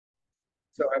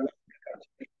So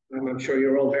I'm sure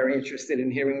you're all very interested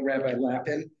in hearing Rabbi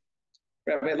Lapin.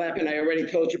 Rabbi Lapin, I already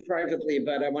told you privately,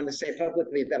 but I want to say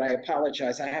publicly that I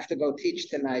apologize. I have to go teach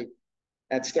tonight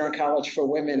at Stern College for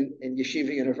Women in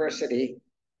Yeshiva University,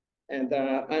 and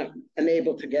I'm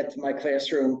unable to get to my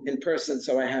classroom in person,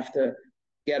 so I have to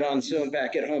get on Zoom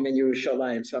back at home in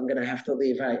Yerushalayim, so I'm going to have to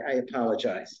leave. I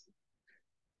apologize.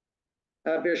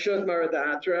 Birshut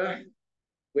Maradatra,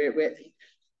 with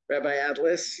Rabbi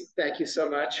Atlas, thank you so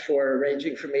much for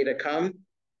arranging for me to come.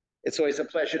 It's always a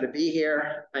pleasure to be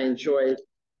here. I enjoy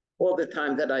all the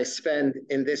time that I spend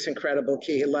in this incredible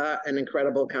kehillah and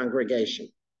incredible congregation.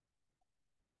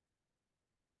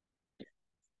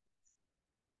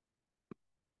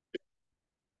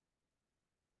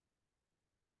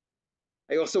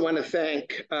 I also want to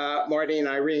thank Marty and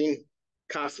Irene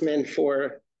Kosman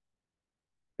for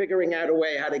figuring out a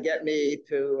way how to get me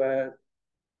to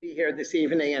be here this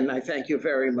evening, and I thank you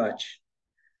very much.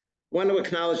 I want to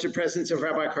acknowledge the presence of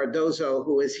Rabbi Cardozo,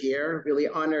 who is here, really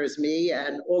honors me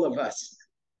and all of us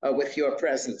with your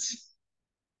presence.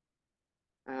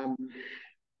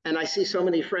 And I see so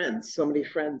many friends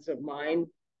of mine,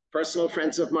 personal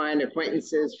friends of mine,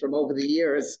 acquaintances from over the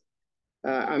years.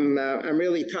 I'm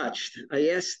really touched. I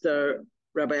asked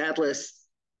Rabbi Atlas,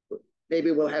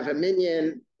 maybe we'll have a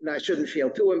minyan, and I shouldn't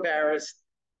feel too embarrassed.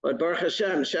 But Baruch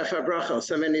Hashem, Shefa Bracha,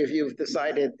 so many of you have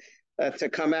decided to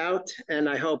come out, and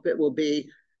I hope it will be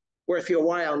worth your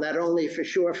while, not only for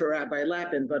sure for Rabbi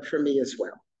Lapin, but for me as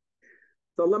well.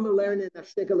 So let me learn in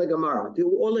Afstikala Gemara. Do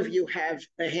all of you have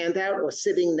a handout or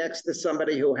sitting next to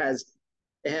somebody who has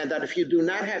a handout? If you do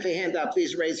not have a handout,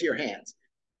 please raise your hands.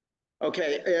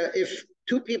 Okay, if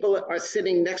two people are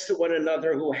sitting next to one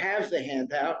another who have the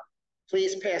handout,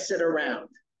 please pass it around.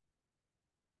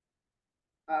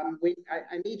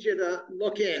 I need you to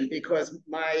look in because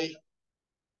my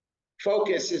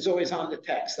focus is always on the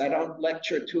text. I don't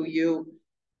lecture to you,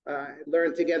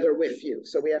 learn together with you.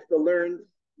 So we have to learn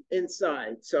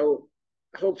inside. So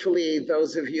hopefully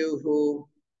those of you who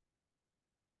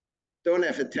don't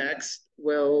have a text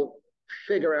will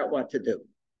figure out what to do.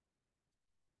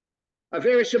 The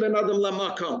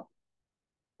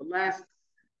last,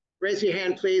 raise your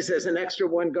hand, please. There's an extra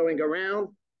one going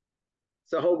around.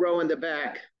 It's a whole row in the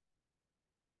back.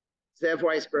 Zev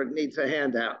Weisberg needs a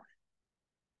handout.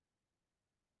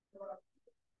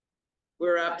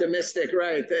 We're optimistic,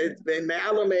 right?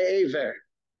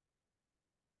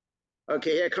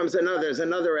 Okay, here comes another. There's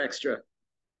another extra.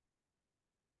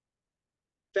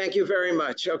 Thank you very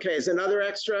much. Okay, is another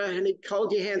extra? And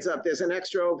hold your hands up. There's an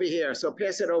extra over here. So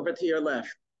pass it over to your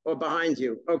left or behind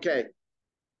you. Okay.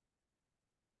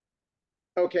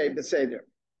 Okay, Beseder.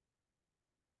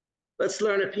 Let's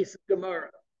learn a piece of Gemara.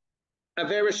 The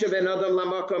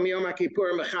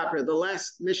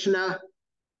last Mishnah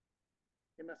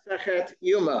in Masechet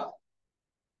Yuma.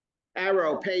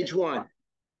 Arrow, page 1.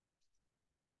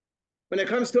 When it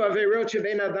comes to Averot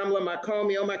Shebein Adam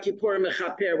Lamakom Yom Kippur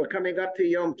Mechaper, we're coming up to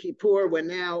Yom Kippur. We're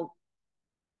now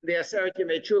the Aseret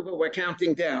Yemei Tshuva. We're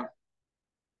counting down.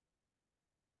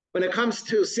 When it comes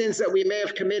to sins that we may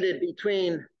have committed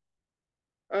between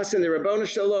us and the Rabbanu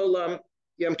Shalom,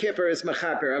 Yom Kippur is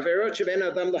Mechaper. Averot Shebein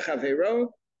Adam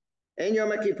Lechavero, and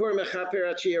Yom Kippur Mechaper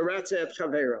at Shiyaratze et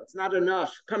Chavero. It's not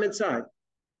enough. Come inside.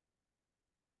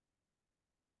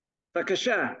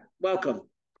 Bakasha, welcome.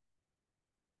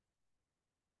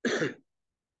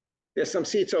 There's some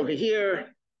seats over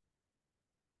here.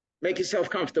 Make yourself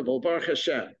comfortable. Baruch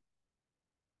Hashem.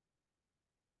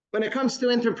 When it comes to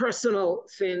interpersonal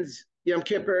sins, Yom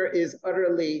Kippur is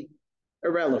utterly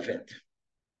irrelevant.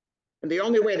 And the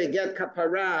only way to get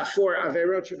kapara for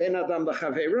Averot Shebein Adam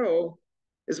L'Chavero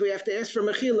is we have to ask for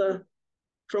mechila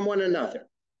from one another.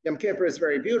 Yom Kippur is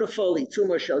very beautiful.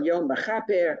 Itzumo shel Yom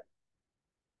B'Chaper.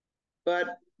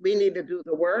 But we need to do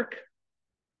the work,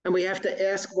 and we have to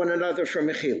ask one another for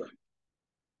mechila.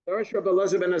 Darash Rabbi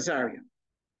Elazar ben Azariah.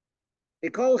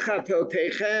 Mikol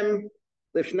chatoteichem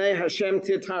lifnei Hashem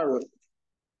titaru.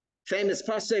 Famous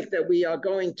pasuk that we are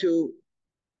going to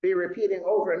be repeating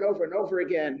over and over and over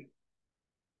again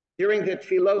during the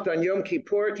tefillot on Yom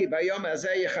Kippur. Ki bayom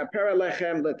hazeh yechaper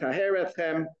alechem letaher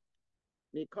etchem.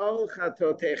 Mikol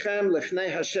chatoteichem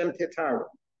lifnei Hashem titaru.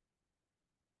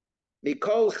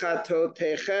 Mikol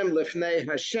chatoteichem lifnei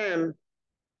Hashem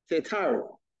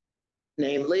titaru.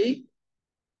 Namely,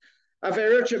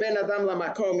 Averot shebein adam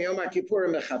lamakom Yom Kippur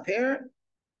mechaper.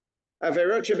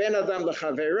 Averot shebein adam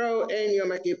lechavero ein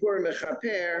Yom Kippur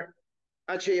mechaper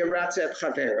ad sheyaratze et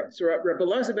chavero. So Rabbi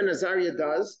Elazar ben Azariah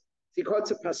does. He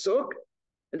quotes a pasuk,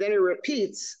 and then he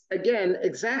repeats again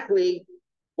exactly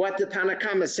what the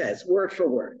Tanakama says, word for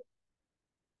word.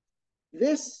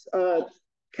 This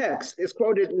text is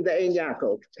quoted in the Ein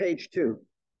Yaakov, page 2.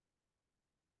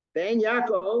 The Ein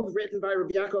Yaakov, written by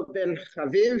Rabbi Yaakov ben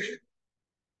Chaviv,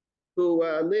 who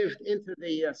lived into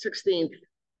the 16th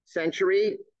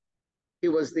century. He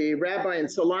was the rabbi in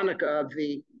Salonika of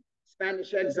the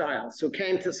Spanish exiles who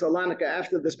came to Salonika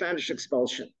after the Spanish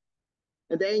expulsion.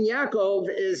 And the Ein Yaakov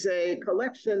is a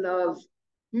collection of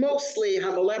mostly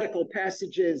homiletical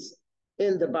passages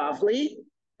in the Bavli,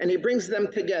 and he brings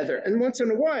them together. And once in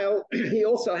a while, he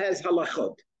also has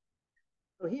halachot.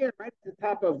 So here, right at the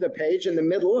top of the page, in the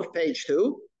middle of page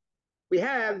 2, we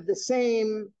have the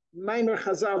same minor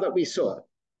chazal that we saw.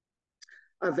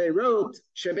 Averot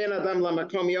sheben adam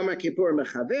lamakom yom kippur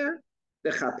mechaver,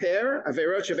 lechaper,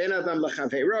 averot sheben adam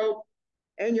lechavero,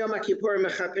 and yom kippur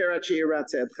mechaper at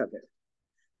sheyiratze et chaver.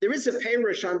 There is a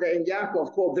perush on the Ein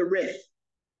Yaakov called the Rif.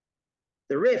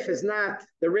 The Rif is not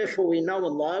the Rif who we know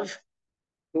and love,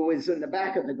 who is in the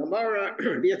back of the Gemara,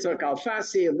 Yitzhak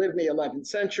Alfasi, who lived in the 11th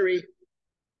century.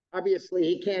 Obviously,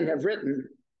 he can't have written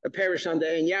a perush on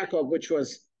the Ein Yaakov, which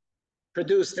was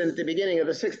produced in the beginning of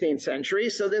the 16th century.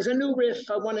 So there's a new Rif.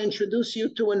 I want to introduce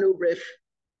you to a new Rif.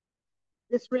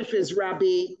 This Rif is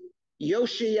Rabbi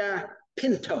Yoshia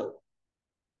Pinto.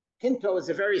 Pinto is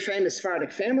a very famous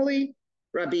Sephardic family.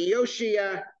 Rabbi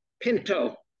Yoshia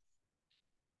Pinto,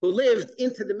 who lived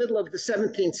into the middle of the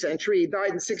 17th century. He died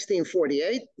in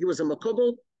 1648. He was a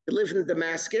Makubal. He lived in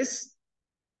Damascus.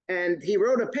 And he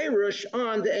wrote a perush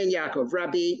on the Ein Yaakov.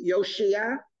 Rabbi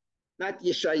Yoshia, not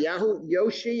Yeshayahu,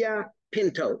 Yoshia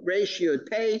Pinto, Reish Yud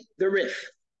Pei, the Rif.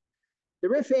 The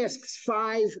Rif asks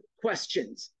 5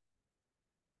 questions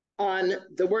on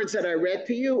the words that I read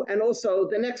to you, and also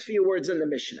the next few words in the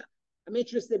Mishnah. I'm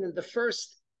interested in the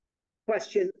first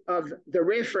question of the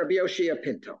Rif, Rabbi Yoshia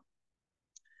Pinto.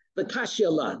 The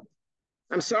Kashyalan.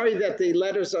 I'm sorry that the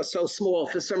letters are so small.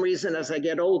 For some reason, as I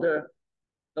get older,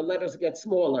 the letters get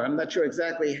smaller. I'm not sure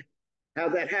exactly how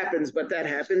that happens, but that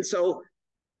happens. So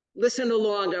listen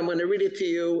along. I'm going to read it to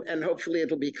you, and hopefully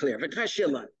it'll be clear.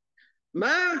 V'kashyalan.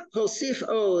 Ma hosif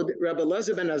od Rabbi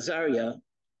Elazar ben Azariah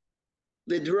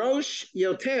lidrosh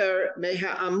yoter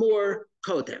meha amur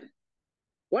kodem.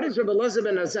 What is Rabbi Elazar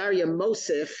ben Azariah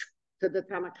mosif to the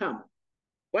Tanakama?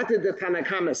 What did the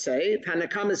Tanakama say?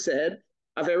 Tanakama said,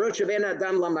 Averot sheben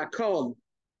adam lamakom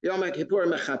yom kippur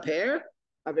mechaper,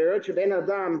 Averot sheben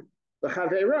adam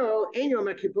lechavero, ein yom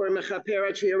kippur mechaper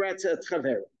at sheyiratze et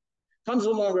chavero. Comes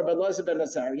along Rabbi Elazar ben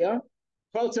Azariah,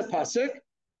 quotes a pasuk,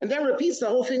 and then repeats the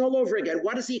whole thing all over again.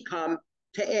 What does he come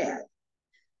to add?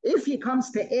 If he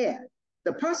comes to add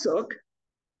the pasuk,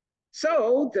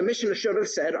 so the Mishnah should have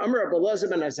said, Amar Rabbi Elazar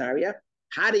ben Azariah,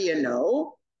 how do you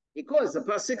know? Because the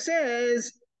pasuk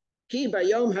says, Ki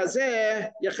bayom hazeh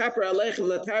yechaper aleichem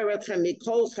l'taretchem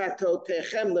mikol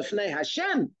chatotechem lefnei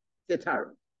Hashem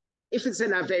titaru. If it's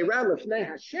an aveira lefnei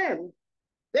Hashem,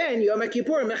 then Yom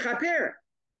Kippur mechaper.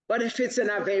 But if it's an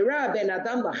aveira ben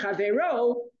adam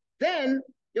lachavero, then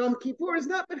Yom Kippur is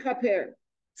not mechaper.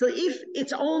 So if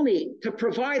it's only to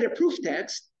provide a proof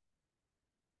text,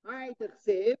 how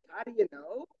do you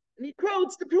know? And he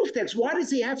quotes the proof text. Why does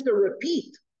he have to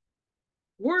repeat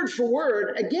word for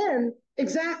word again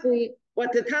exactly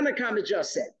what the Tanakhama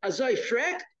just said? Azoi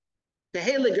Shrek, the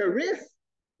Heilige Rif,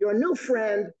 your new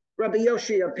friend Rabbi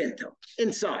Yoshia Pinto,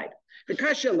 inside. The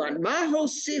Kashalan, Maho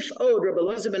Sif Od Rabbi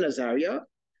Elazar ben Azariah,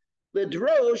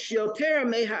 Lidrosh Yoter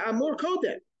Meha Amur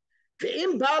Kodem.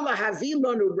 Ve'im Bala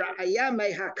Havilonu Ra'aya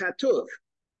Meha Katuv.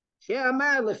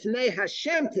 She'amar Lefnei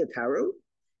Hashem Titaru.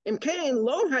 Im Kain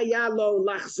Lo Hayalo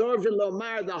Lachzor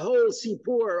V'Lomar, the whole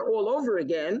Sipur all over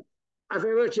again.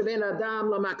 Averot sheben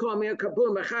adam lamakom yom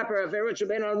kippur mechaper, averot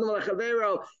sheben adam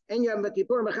lechavero, and yom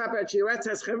kippur mechaper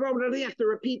sheyiratze chavero. But you have to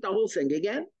repeat the whole thing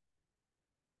again,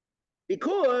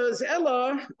 because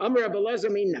Ella Amar Rabbi Elazar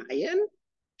minayin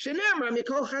shenemar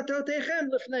mikol chatotechem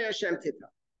lefnei Hashem tita.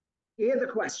 You hear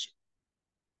the question?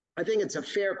 I think it's a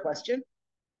fair question.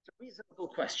 It's a reasonable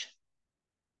question.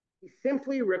 He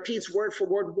simply repeats word for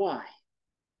word. Why?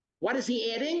 What is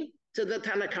he adding to the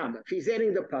Tanakhama? If he's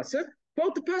adding the pasuk,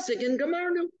 quote the pasuk in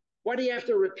Gemarnu. Why do you have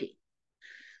to repeat?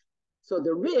 So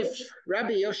the Rif,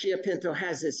 Rabbi Yoshia Pinto,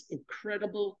 has this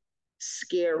incredible,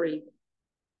 scary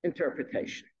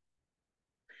interpretation.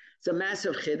 It's a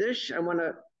massive chiddush. I want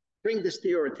to bring this to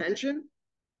your attention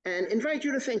and invite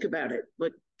you to think about it.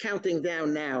 We're counting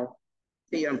down now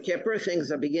to Yom Kippur.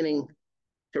 Things are beginning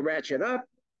to ratchet up.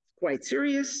 Quite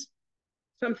serious.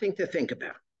 Something to think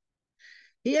about.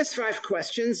 He has 5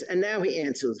 questions, and now he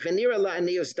answers.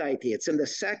 It's in the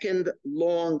second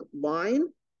long line,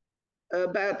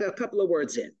 about a couple of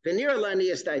words in.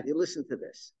 Listen to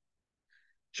this.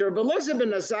 Rabbi Elazar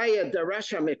ben Azariah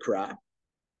darasha mikra.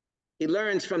 he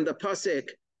learns from the pasuk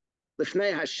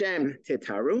Lifnei Hashem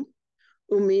Titaru,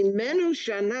 Umimenu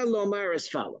Shana Lomar as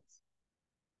follows.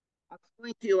 I'll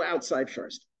explain to you outside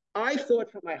first. I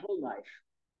thought for my whole life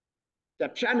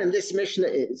that Pshat in this Mishnah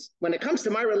is, when it comes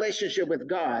to my relationship with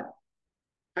God,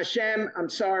 Hashem, I'm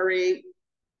sorry,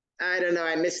 I don't know,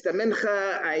 I missed the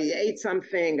mincha, I ate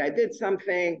something, I did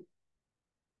something,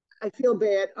 I feel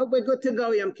bad. Oh, we're good to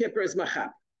go, Yom Kippur is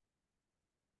machap.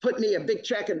 Put me a big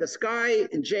check in the sky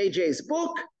in JJ's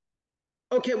book.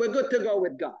 Okay, we're good to go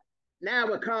with God. Now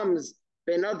it comes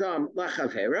Ben Adam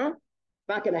Lachavero.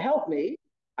 Not going to help me.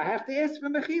 I have to ask for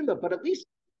mechila, but at least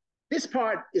this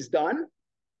part is done.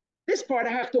 This part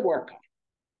I have to work on.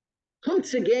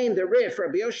 Comes again the Rif,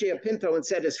 Rabbi Yoshia Pinto, and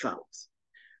said as follows.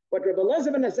 What Rabbi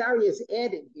Elazar ben Azariah is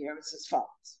adding here is as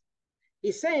follows.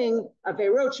 He's saying,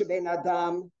 Averot shebein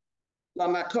Adam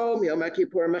lamakom Yom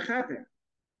Kippur mechaper.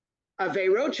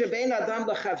 Averot shebein Adam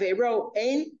lachavero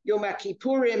ein Yom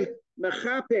Kippurim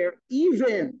mechaper,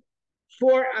 even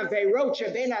for Averot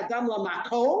shebein Adam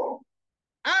lamakom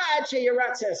ad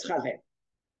sheyiratz chaver.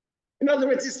 In other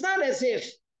words, it's not as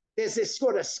if there's this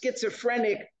sort of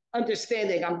schizophrenic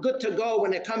understanding. I'm good to go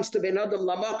when it comes to Ben Adam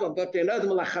lamakom, but Ben Adam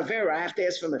lachaver, I have to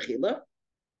ask for mechila.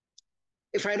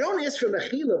 If I don't ask for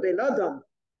mechila Ben Adam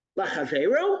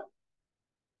lachavero,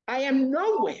 I am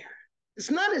nowhere.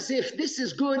 It's not as if this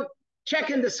is good,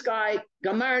 check in the sky,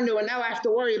 gamarnu, and now I have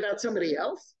to worry about somebody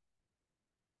else.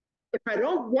 If I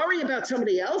don't worry about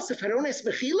somebody else, if I don't ask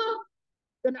mechila,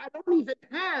 then I don't even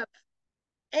have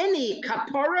any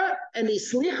kapara, any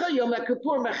slicha, Yom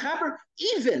Kippur mechaber,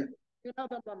 even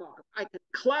I can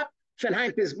clap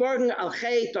Fenheim Pisborgen al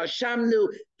Chay Toshamnu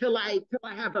till I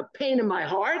have a pain in my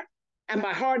heart, and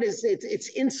my heart is it's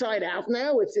inside out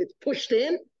now. It's pushed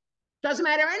in. Doesn't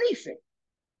matter anything.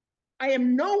 I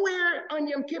am nowhere on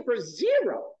Yom Kippur,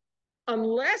 zero,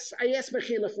 unless I ask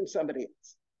mechila from somebody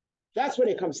else. That's when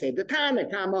it comes to the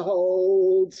Tanakama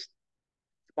holds.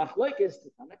 Machlokes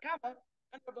the Tanakama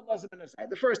and Rabbi Elazar ben Azariah.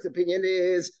 The first opinion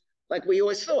is like we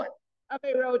always thought.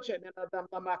 Averot shebein Adam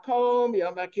lamakom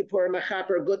Yom Kippur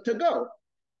mechaper, good to go.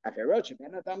 Averot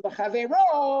shebein Adam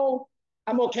lachavero,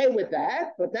 I'm okay with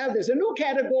that, but now there's a new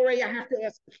category I have to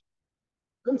ask.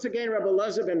 Comes again Rabbi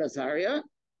Elazar ben Azariah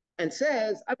and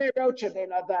says, Averot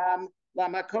shebein Adam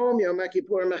lamakom Yom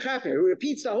Kippur mechaper. He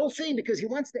repeats the whole thing because he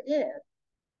wants to add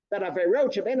that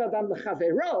Averot shebein Adam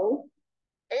lachavero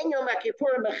ein Yom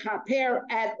Kippur mechaper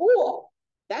at all.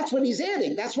 That's what he's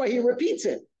adding. That's why he repeats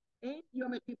it.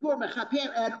 Yom Kippur mechaper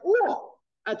at all.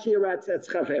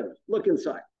 Look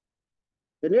inside.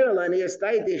 The Niralani is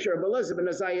Taidish Rabbi Elazar ben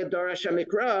Azariah Dorash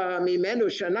Hamikra Mimenu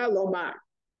Shana Lomar.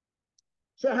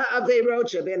 Sheha Averot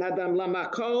shebein Adam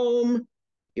lamakom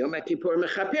Yom Kippur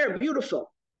mechaper.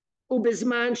 Beautiful.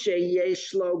 Ubizman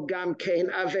sheyesh lo gam kein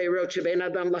Averot shebein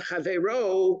Adam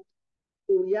lachavero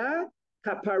uya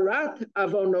kaparat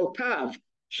avonotav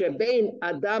shebein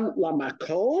Adam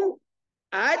lamakom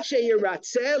ad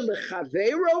sheyiratze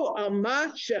lechavero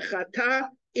ama shechata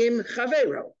im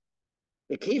chavero.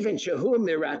 V'kiven shehu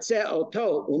miratze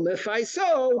oto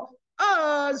umefaiso,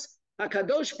 az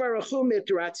hakadosh baruch hu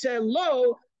mitratze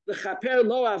lo lechaper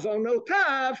lo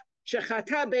avonotav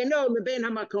shechata beno lebein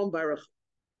hamakom baruch.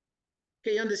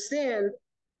 Okay, you understand?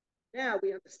 Now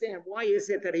we understand why is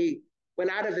it that he went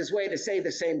out of his way to say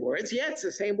the same words. Yeah, it's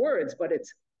the same words, but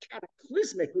it's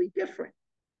cataclysmically different.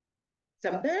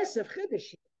 It's a massive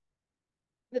chiddush.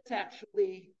 It's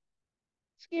actually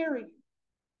scary.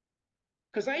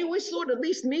 Because I always thought, at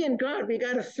least me and God, we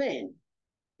got a thing.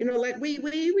 You know, like we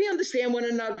understand one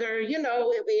another. You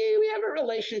know, we have a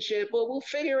relationship. We'll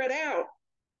figure it out.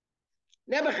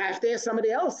 Never have to ask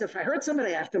somebody else. If I heard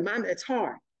somebody after mom, it's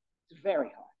hard. It's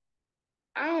very hard.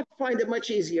 I find it much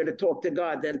easier to talk to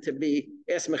God than to be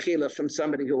asked mechila from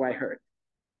somebody who I heard.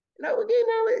 You know,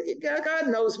 God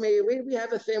knows me. We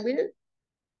have a thing.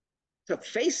 To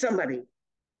face somebody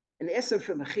and ask them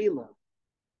for mechila,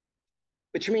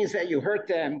 which means that you hurt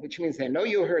them, which means they know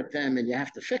you hurt them and you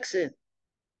have to fix it.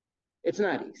 It's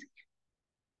not easy.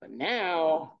 But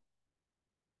now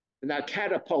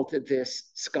catapulted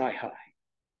this sky high.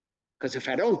 Because if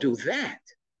I don't do that,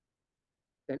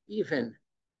 then even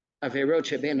Averot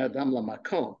shebein Adam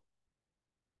lamakom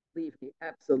leave me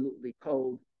absolutely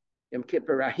cold. Yom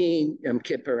Kippur Rahim, Yom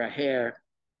Kippur Aher.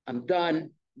 I'm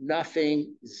done.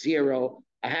 Nothing, zero.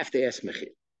 I have to ask mechil.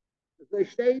 They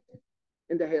stayed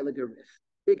in the Heilige Rif.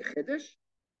 Big chiddush.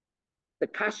 The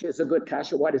kasha is a good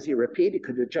kasha. Why does he repeat? He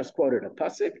could have just quoted a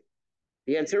pasuk.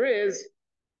 The answer is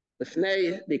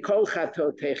Lifnei Mikol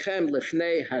Chatotechem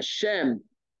Lifnei Hashem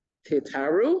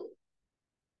Titaru.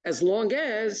 As long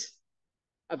as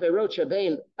averot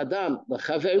shebein adam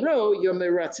lechavero, you're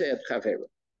meratzeh et chavero.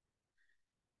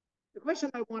 The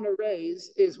question I want to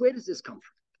raise is, where does this come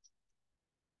from?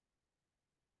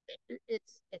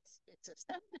 It's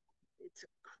astounding. It's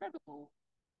incredible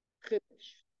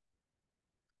chiddush.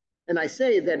 And I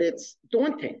say that it's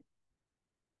daunting.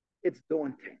 It's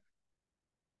daunting.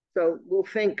 So we'll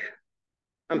think,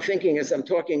 I'm thinking as I'm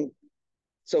talking,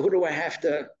 so who do I have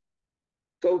to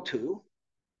go to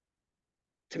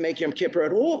make Yom Kippur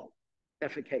at all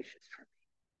efficacious for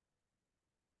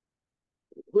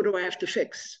me? Who do I have to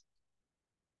fix?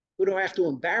 Who do I have to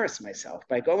embarrass myself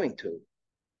by going to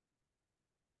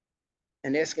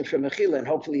and asking for mechila? And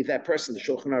hopefully that person, the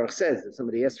Shulchan Aruch says, if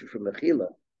somebody asks you for mechila,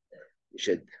 you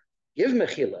should give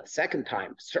mechila a second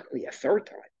time, certainly a third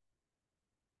time.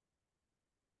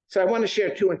 So I want to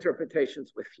share two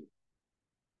interpretations with you.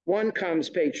 One comes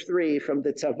page 3 from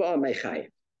the Tzava Mechayim.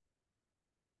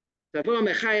 Tzava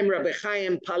Mechayim, Rabbi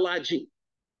Chaim Palaji.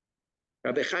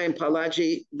 Rabbi Chaim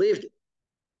Palaji lived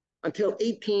until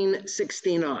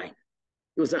 1869.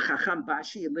 He was a Chacham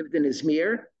Bashi. He lived in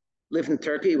Izmir, lived in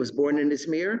Turkey. He was born in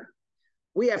Izmir.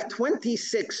 We have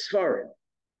 26 Sfarim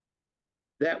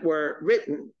that were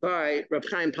written by Rabbi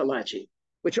Chaim Palaji,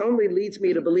 which only leads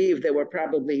me to believe there were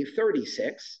probably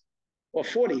 36 or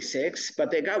 46,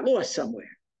 but they got lost somewhere.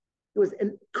 He was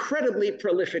an incredibly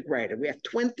prolific writer. We have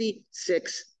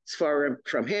 26 Sfarim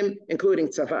from him, including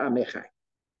Tzava Mechai.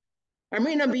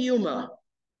 Amrina Biyuma,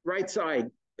 right side,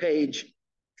 page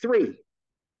 3.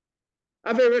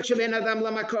 Averot shebein adam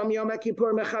lamakom Yom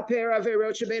Kippur mechaper,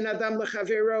 averot shebein adam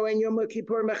lechavero, and Yom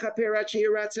Kippur mechaper at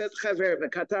sheyiratzeh et chaver,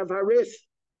 v'katav harif.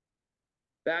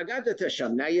 V'agadat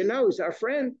Hashem. Now you know, he's our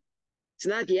friend. It's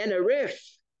not the end of Rif.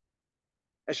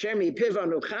 Hashem yipiv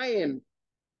anu chayim.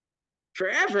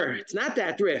 Forever. It's not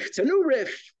that Rif. It's a new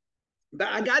Rif. The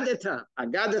Agadata.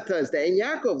 Agadata is the Ein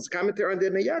Yaakov. It's commentary on the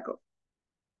Ein Yaakov.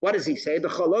 What does he say? The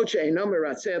cholot she'eino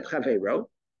meratzeh et chaveiro.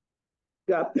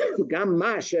 Gam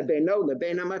ma shebeino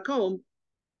lebein hamakom.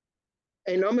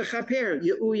 Eino mechaper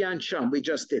ye'uyan sham. We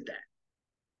just did that.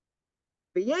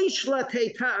 V'yesh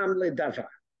latei ta'am ledavar.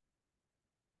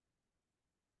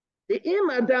 Im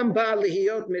adam ba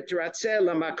lihiyot mitratzeh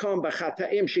lamakom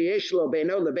b'chata'im sheyesh lo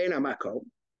beino lebein hamakom.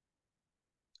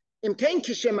 Im kein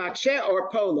kishemaksheh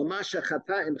orpo lama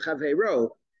shechata im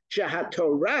chaveiro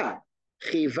shehatorah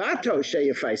chivato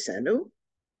sheyifaisenu.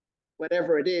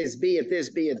 Whatever it is, be it this,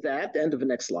 be it that. End of the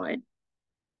next line.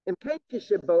 Im kein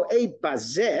kishebo'ed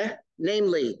bazeh,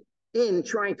 namely in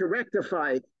trying to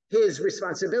rectify his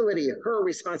responsibility, her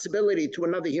responsibility to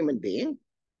another human being.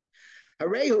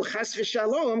 Harehu chas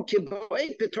v'shalom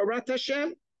kibo'ed b'torat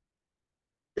Hashem.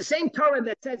 The same Torah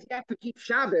that says you have to keep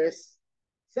Shabbos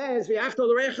says v'afto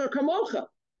l'recha kamocha.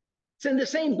 It's in the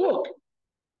same book.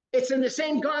 It's in the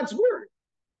same God's word.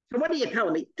 So what are you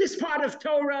telling me? This part of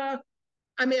Torah,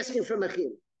 I'm asking for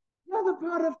mechil. The other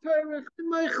part of Torah,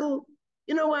 Michael,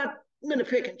 you know what? I'm going to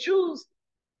pick and choose.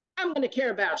 I'm going to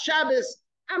care about Shabbos.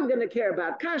 I'm going to care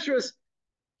about kashrus.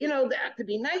 You know, that to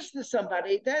be nice to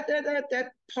somebody, that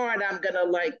part I'm going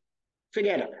to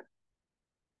forget about.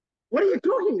 What are you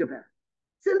talking about?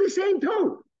 It's in the same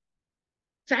Torah.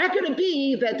 So how can it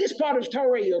be that this part of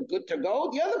Torah you're good to go,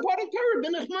 the other part of Torah,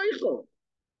 Benach Michael?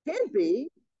 Can't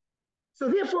be. So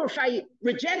therefore, if I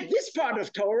reject this part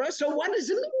of Torah, so what does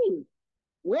it mean?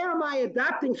 Where am I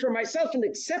adopting for myself and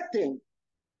accepting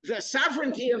the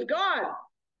sovereignty of God?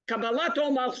 Kabbalat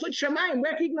ol malchut shamayim,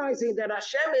 recognizing that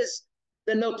Hashem is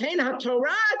the noten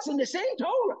haTorah, it's in the same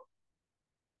Torah.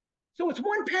 So it's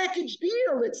one package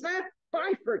deal. It's not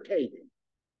bifurcated.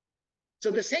 So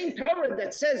the same Torah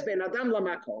that says ben adam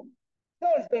lamakom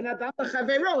says ben adam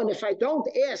lechavero, and if I don't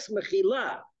ask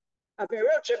mechila,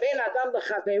 averot shebein adam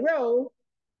lechavero,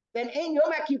 then ein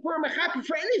Yom Kippur mechaper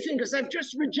for anything, because I've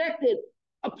just rejected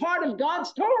a part of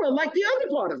God's Torah like the other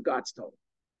part of God's Torah.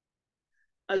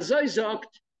 Azoi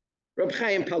zogt Reb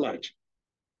Chaim Palaji.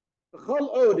 B'chol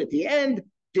od, at the end,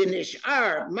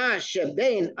 v'nishar ma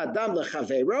shebein adam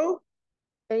lechavero,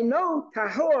 eino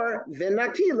tahor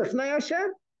v'naki lefnei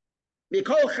Hashem.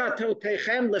 Mikol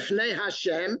chatotechem lefnei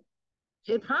Hashem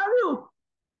hitharu.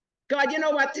 God, you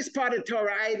know what? This part of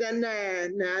Torah,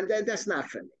 that's not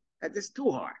for me. That's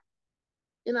too hard.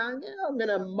 I'm going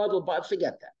to muddle, but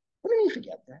forget that. What do you mean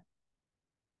forget that?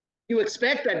 You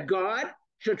expect that God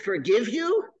should forgive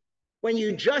you when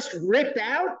you just ripped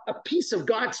out a piece of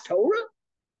God's Torah?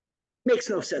 Makes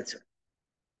no sense.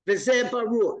 V'zeh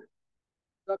barur.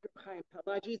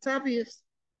 It's obvious.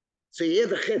 So you hear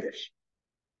the chiddush.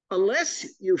 Unless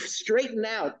you straighten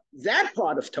out that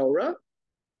part of Torah,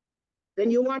 then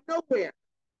you are nowhere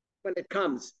when it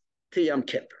comes to Yom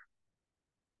Kippur.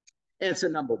 Answer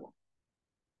number 1.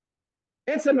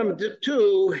 Answer number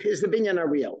 2 is the Binyan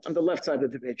Ariel on the left side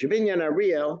of the page. Binyan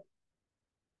Ariel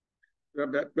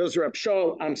was Rab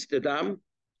Shaul Amsterdam.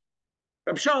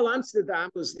 Rab Shaul Amsterdam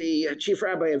was the chief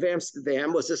rabbi of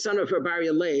Amsterdam, was the son of Rabbi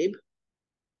Leib.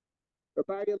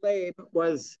 Rabbi Leib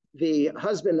was the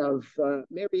husband of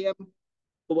Miriam,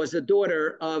 who was the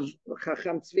daughter of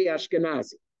Chacham Tzvi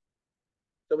Ashkenazi.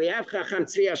 So we have Chacham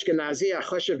Tzvi Ashkenazi, a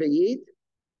Choshev Yid.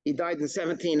 He died in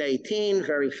 1718,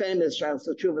 very famous, Shal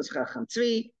Chuvas Chacham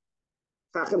Tzvi.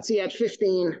 Chacham Tzvi had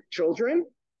 15 children.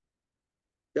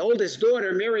 The oldest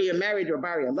daughter, Miriam, married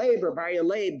Rabbi Leib. Rabbi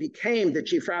Leib became the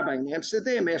chief rabbi in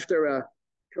Amsterdam after a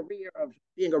career of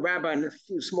being a rabbi in a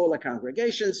few smaller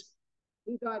congregations.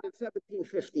 He died in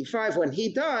 1755. When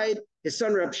he died, his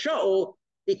son Rab Shaul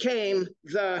became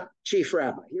the chief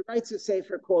rabbi. He writes a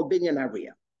sefer called Binyan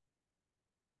Ariel.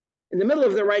 In the middle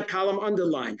of the right column,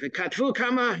 underlined, V'katvu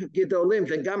kama gidolim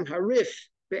v'gam harif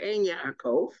be'en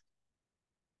Yaakov.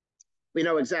 We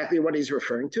know exactly what he's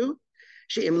referring to.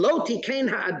 She'im lo tikein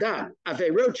ha'adam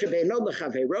averot shebeino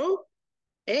lechavero,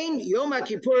 ein Yom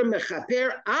HaKippur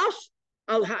mechaper af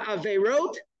al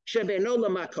ha'averot shebeino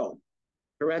lemakom.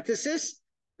 Parenthesis,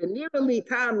 v'nira li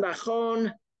ta'am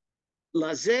nachon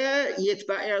lazeh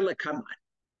yitba'er lekaman.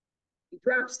 He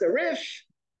drops the riff.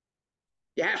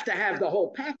 You have to have the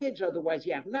whole package, otherwise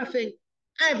you have nothing.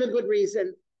 I have a good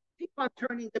reason. Keep on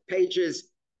turning the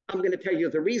pages. I'm going to tell you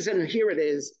the reason. Here it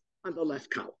is on the left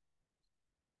column.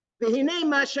 V'hinei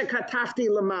masha katafti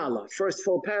lamala. First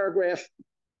full paragraph,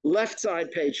 left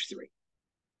side, page 3.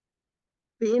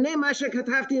 V'hinei masha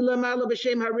katafti lamala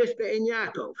b'shem harif be'en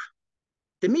Yaakov.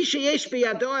 D'mi sheyesh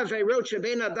biyado averot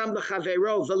shebein adam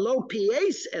lechavero v'lo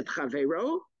pies et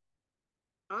chavero.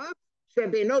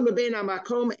 שבינו לבין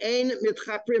המקום אין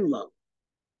מתחפרים לו.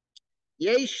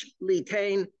 יש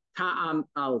ליתן טעם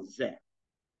על זה.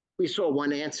 We saw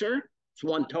one answer. It's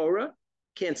one Torah.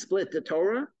 Can't split the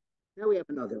Torah. Now we have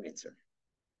another answer.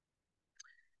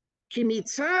 כי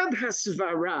מצד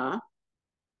הסברה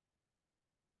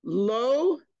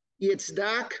לא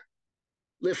יצדק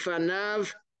לפניו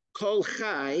כל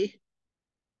חי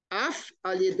אף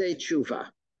על ידי תשובה.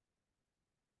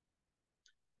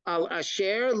 Al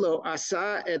asher lo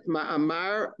asa et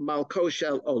ma'amar malko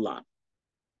shel olam.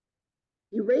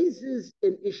 He raises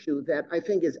an issue that I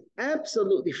think is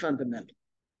absolutely fundamental.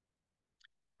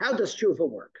 How does tshuva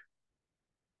work?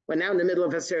 We're now in the middle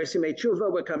of Aseret Simei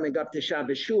Tshuva. We're coming up to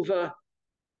Shabbos Tshuva.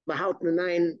 Mahalt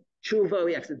Nanayin Tshuva.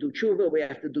 We have to do Tshuva. We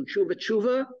have to do Tshuva.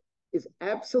 Tshuva is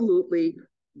absolutely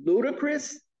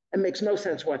ludicrous and makes no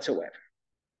sense whatsoever.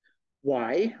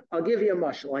 Why? I'll give you a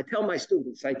mashal. I tell my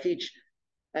students, I teach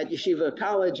at Yeshiva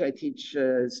College, I teach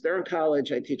Stern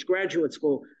College, I teach graduate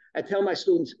school. I tell my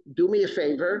students, do me a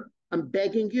favor. I'm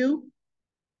begging you,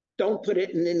 don't put it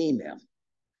in an email.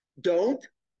 Don't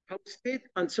post it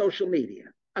on social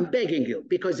media. I'm begging you,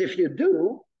 because if you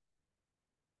do,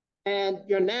 and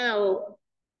you're now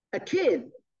a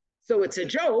kid, so it's a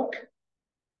joke,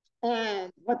 and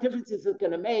what difference is it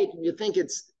going to make? And you think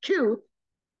it's cute.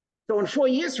 So in 4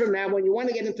 years from now, when you want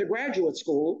to get into graduate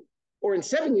school, or in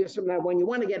 7 years from now, when you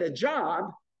want to get a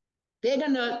job, they're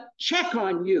going to check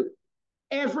on you.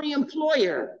 Every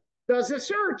employer does a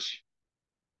search.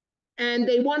 And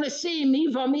they want to see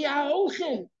mi v'mi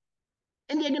ha'olchin.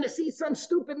 And they're going to see some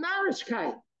stupid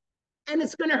narishkeit. And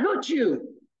it's going to hurt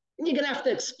you. And you're going to have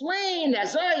to explain,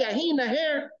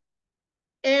 here.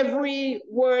 Every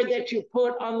word that you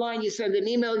put online, you send an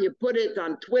email, you put it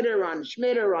on Twitter, on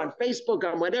Schmitter, on Facebook,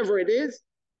 on whatever it is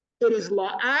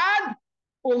la'ad.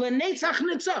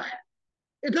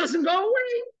 It doesn't go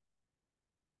away.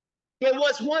 There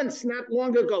was once, not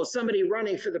long ago, somebody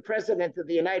running for the president of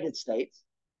the United States.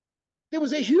 There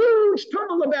was a huge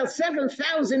total, about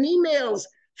 7,000 emails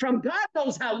from God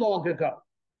knows how long ago.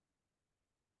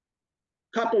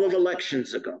 A couple of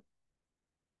elections ago.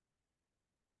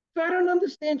 So I don't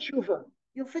understand tshuva.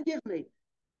 You'll forgive me.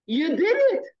 You did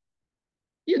it.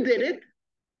 You did it.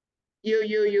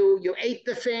 You ate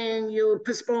the thing, you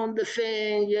postponed the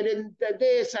thing, you didn't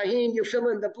this, you fill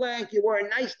in the blank, you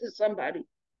weren't nice to somebody.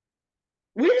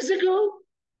 Where does it go?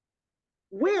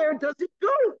 Where does it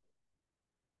go?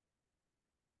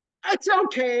 It's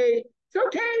okay. It's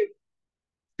okay.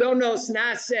 Donos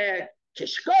nase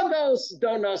kishkogos,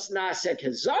 donos nase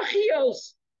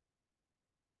kezachios.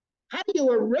 How do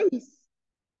you erase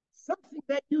something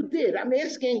that you did? I'm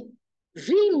asking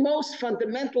the most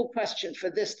fundamental question for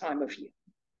this time of year.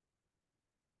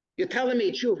 You're telling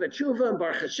me tshuva,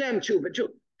 Baruch Hashem, tshuva.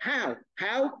 How?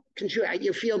 How can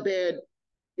you feel bad?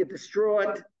 You're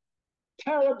distraught,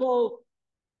 terrible,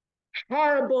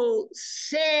 horrible,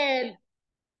 sad,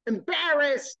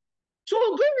 embarrassed. It's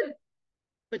all good.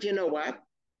 But you know what?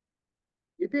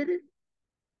 You did it.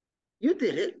 You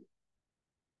did it.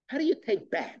 How do you take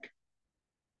back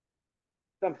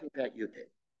something that you did?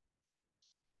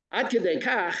 Ad kedei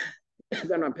kach,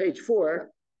 then on page 4,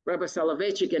 Rabbi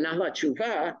Soloveitchik in Ahlat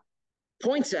Tshuva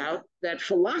points out that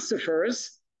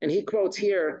philosophers, and he quotes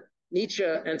here Nietzsche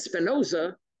and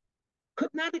Spinoza,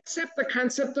 could not accept the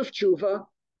concept of tshuva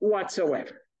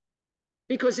whatsoever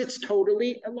because it's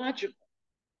totally illogical.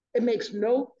 It makes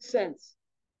no sense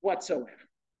whatsoever.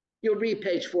 You'll read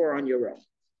page 4 on your own.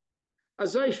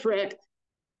 Azoi fragt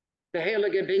the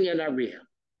Heilige Binyan Ariel.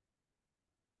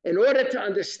 In order to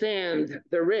understand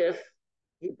the Rif,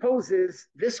 he poses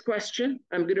this question.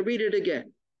 I'm going to read it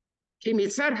again. Ki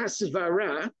mitzad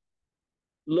hasvara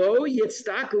lo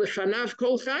yitzdak lefanav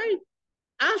kol chai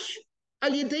ash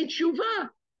al yedei tshuva.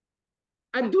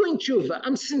 I'm doing tshuva.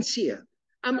 I'm sincere.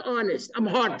 I'm honest. I'm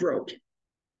heartbroken.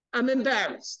 I'm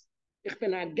embarrassed. Ich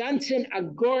bin a ganzen, a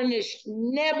gornish,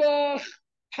 never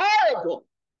horrible.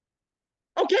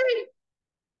 Okay?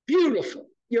 Beautiful.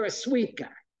 You're a sweet guy.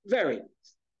 Very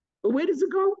nice. But where does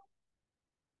it go?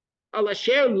 Al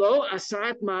asher lo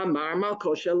asat ma'amar mal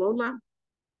kosher olam.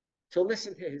 So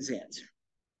listen to his answer.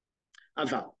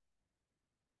 Aval.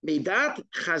 Midat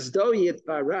chazdo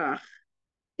yitbarach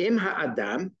im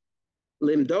ha'adam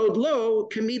limdod lo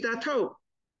kemidato.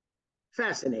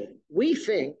 Fascinating. We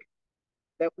think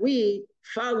that we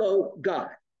follow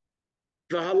God.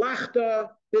 V'halachta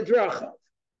b'drachav.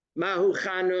 Mahu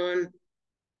chanun,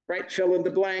 right? Fill in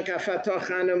the blank. Afato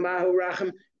chanun mahu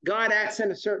racham. God acts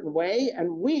in a certain way, and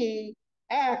we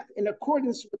act in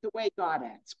accordance with the way God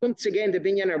acts. Once again, the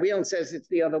Binyan Ariel says it's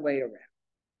the other way around.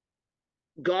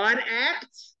 God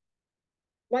acts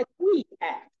like we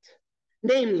act.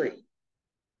 Namely,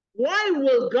 why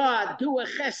will God do a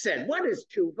chesed? What is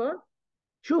tshuva?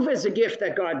 Tshuva is a gift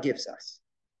that God gives us.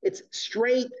 It's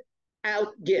straight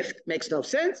out gift. Makes no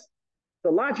sense. It's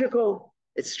illogical.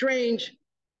 It's strange.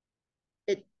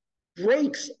 It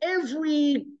breaks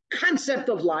every concept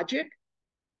of logic.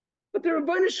 But the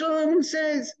Rabbi Shalom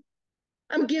says,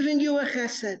 I'm giving you a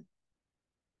chesed.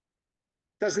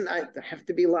 Doesn't have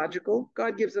to be logical.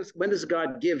 God gives us, when does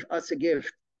God give us a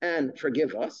gift and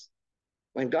forgive us?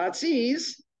 When God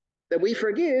sees that we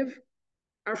forgive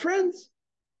our friends.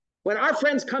 When our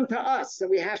friends come to us and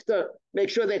we have to make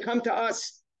sure they come to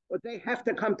us, or they have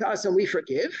to come to us and we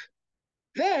forgive,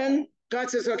 then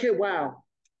God says, okay, wow,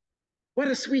 what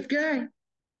a sweet guy.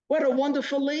 What a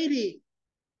wonderful lady.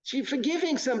 She's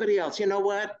forgiving somebody else. You know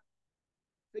what?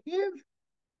 Forgive?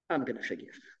 I'm going to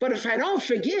forgive. But if I don't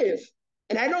forgive,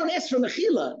 and I don't ask for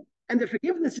mechila, and the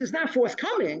forgiveness is not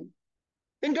forthcoming,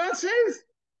 then God says,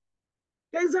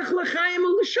 who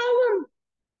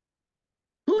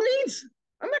needs?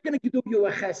 I'm not going to do you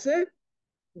a chesed.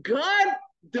 God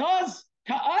does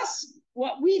to us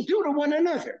what we do to one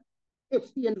another.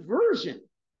 It's the inversion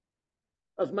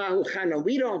of Mahu Chana.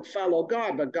 We don't follow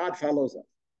God, but God follows us.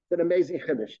 It's an amazing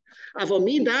chiddush.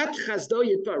 Avomidat chazdo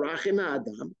yitbarach im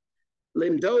ha'adam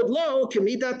limdod lo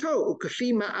kemidato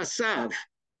u'kafi ma'asav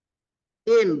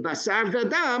im basar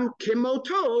v'adam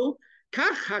kemoto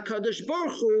kach hakadosh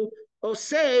baruch hu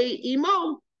osei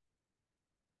imo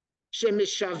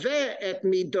shemishave et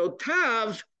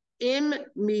midotav im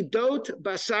midot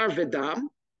basar v'dam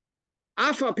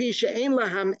af al pi she'en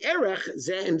laham erech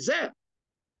ze im ze.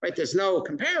 Right, there's no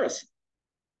comparison.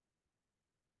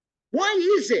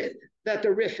 Why is it that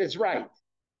the Rif is right,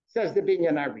 says the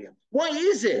Binyan Ariel? Why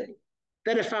is it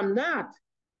that if I'm not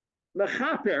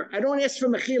mechaper, I don't ask for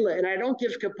mechila, and I don't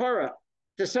give kapara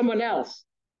to someone else,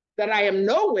 that I am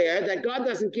nowhere, that God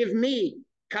doesn't give me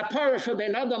kapara for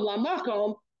ben adam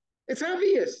lamakom? It's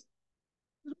obvious.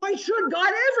 Why should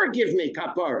God ever give me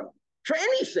kapara for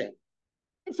anything?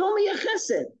 It's only a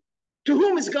chesed. To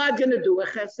whom is God going to do a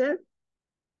chesed?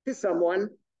 To someone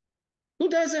who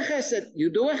does a chesed.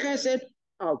 You do a chesed,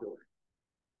 I'll do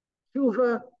it.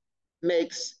 Tshuva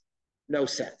makes no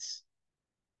sense.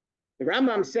 The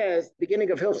Rambam says,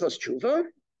 beginning of Hilchos Tshuva,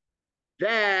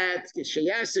 that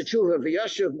sheyasa tshuva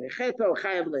v'yashuv mecheto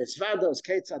chayav le'esvados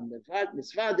ketzad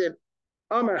misvadim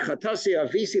amar chatasi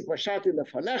avisi pashati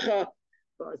lefanecha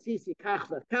v'asisi kach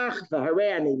v'kach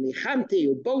v'harei ani nichamti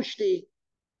uboshti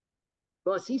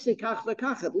v'asisi kach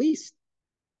v'kach, at least.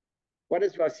 What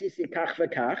is v'asisi kach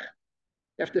v'kach?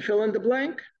 You have to fill in the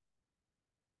blank.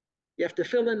 You have to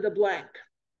fill in the blank.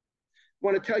 I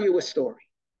want to tell you a story.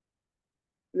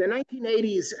 In the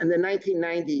 1980s and the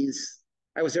 1990s,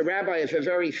 I was a rabbi of a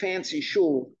very fancy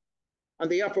shul on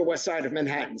the Upper West Side of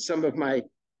Manhattan. Some of my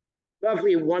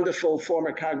lovely, wonderful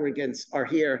former congregants are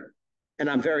here, and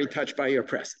I'm very touched by your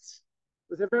presence.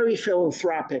 It was a very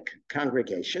philanthropic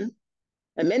congregation.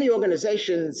 And many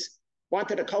organizations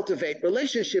wanted to cultivate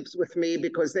relationships with me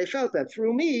because they felt that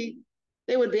through me,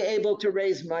 they would be able to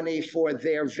raise money for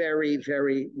their very,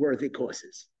 very worthy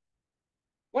causes.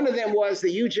 One of them was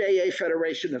the UJA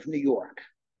Federation of New York.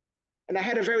 And I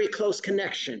had a very close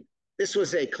connection. This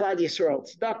was a Klal Yisrael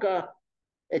tzedakah.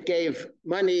 It gave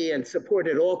money and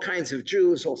supported all kinds of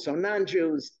Jews, also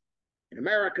non-Jews, in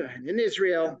America and in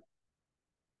Israel.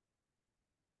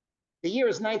 The year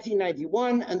is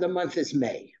 1991, and the month is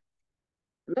May.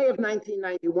 In May of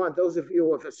 1991, those of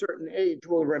you of a certain age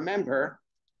will remember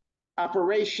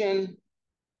Operation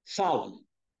Solomon.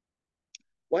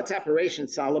 What's Operation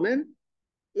Solomon?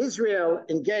 Israel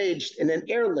engaged in an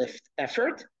airlift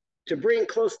effort to bring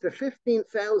close to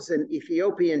 15,000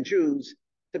 Ethiopian Jews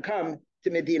to come to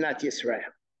Medinat Yisrael.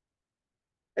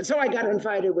 And so I got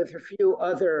invited with a few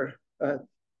other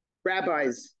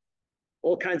rabbis,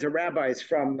 all kinds of rabbis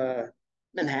from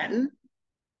Manhattan,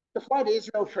 to fly to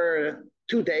Israel for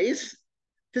 2 days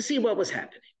to see what was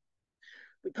happening.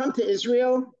 We come to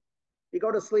Israel, we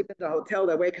go to sleep at the hotel,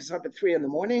 they wake us up at 3 in.the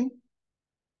morning,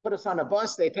 put us on a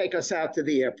bus, they take us out to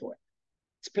the airport.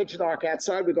 It's pitch dark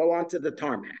outside, we go onto the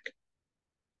tarmac.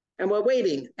 And we're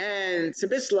waiting, and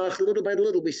Tzibislach, little by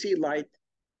little, we see light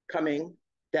coming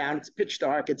down. It's pitch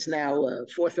dark, it's now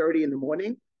 4:30 in.the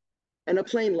morning, and a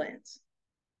plane lands.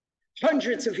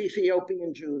 Hundreds of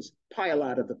Ethiopian Jews pile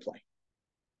out of the plane.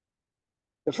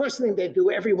 The first thing they do,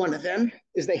 every one of them,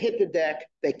 is they hit the deck,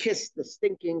 they kiss the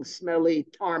stinking, smelly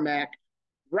tarmac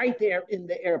right there in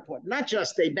the airport. Not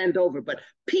just they bend over, but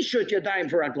Pishut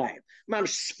Yadayim V'Raglayim. Mom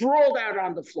sprawled out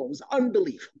on the floor. It was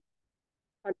unbelievable.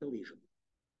 Unbelievable.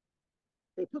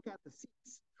 They took out the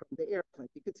seats from the airplane.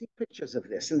 You could see pictures of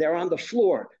this, and they're on the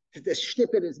floor to ship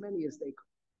it as many as they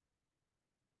could.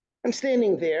 I'm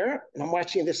standing there, and I'm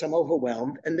watching this. I'm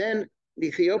overwhelmed. And then the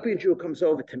Ethiopian Jew comes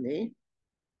over to me.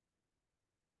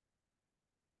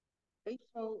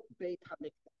 Eifo Beit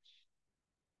HaMikdash.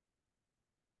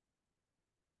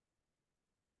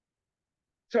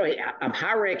 So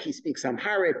Amharic, he speaks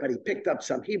Amharic, but he picked up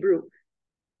some Hebrew.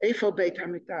 Eifo Beit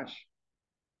HaMikdash.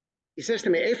 He says to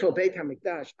me, Eifo Beit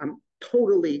HaMikdash. I'm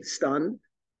totally stunned.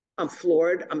 I'm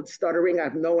floored. I'm stuttering. I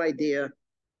have no idea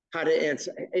how to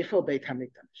answer. Eifo Beit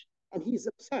HaMikdash. And he's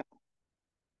upset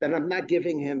that I'm not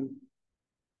giving him,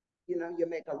 you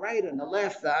make a right and a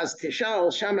left, az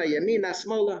tishal, shama yamina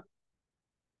smola.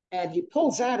 And he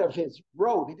pulls out of his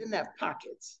robe. He didn't have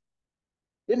pockets.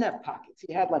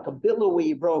 He had like a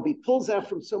billowy robe. He pulls out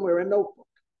from somewhere a notebook.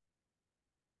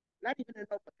 Not even a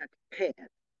notebook, like a pad.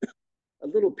 A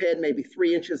little pad, maybe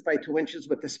 3 inches by 2 inches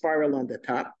with the spiral on the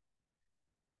top.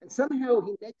 And somehow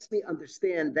he makes me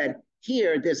understand that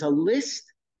here there's a list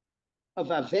of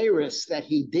Averis that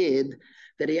he did,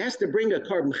 that he has to bring a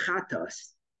korban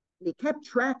chatas. He kept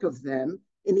track of them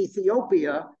in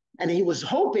Ethiopia, and he was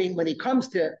hoping when he comes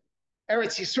to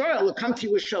Eretz Yisrael, he'll come to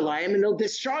Yerushalayim and he'll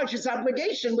discharge his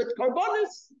obligation with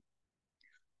korbanos.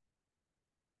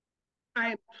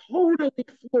 I am totally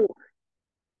floored.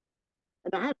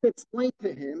 And I have to explain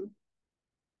to him,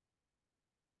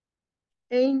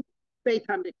 Ein Beit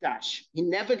HaMikdash. He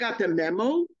never got the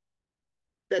memo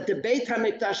that the Beit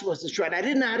HaMikdash was destroyed. I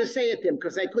didn't know how to say it to him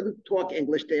because I couldn't talk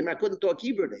English to him. I couldn't talk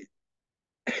Hebrew to him.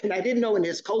 And I didn't know in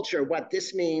his culture what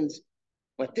this means.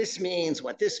 I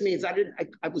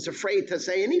was afraid to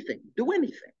say anything, do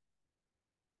anything.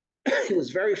 He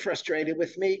was very frustrated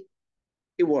with me.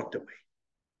 He walked away.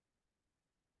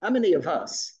 How many of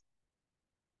us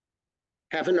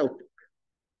have a notebook?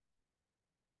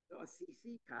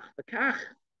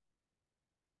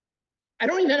 I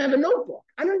don't even have a notebook.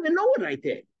 I don't even know what I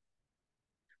did.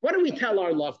 What do we tell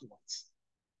our loved ones?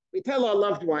 We tell our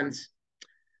loved ones,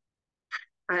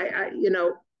 I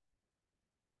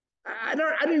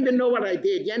don't even know what I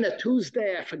did. Yena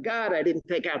Tuesday, I forgot. I didn't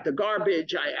take out the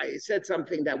garbage. I said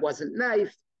something that wasn't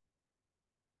nice.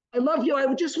 I love you. I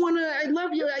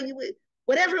love you.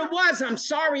 Whatever it was, I'm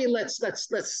sorry. Let's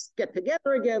get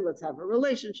together again. Let's have a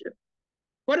relationship.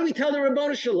 What do we tell the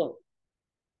Ribono Shalom?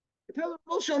 We tell the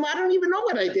Ribono Shalom, I don't even know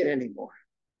what I did anymore.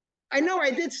 I know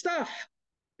I did stuff.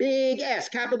 Big S,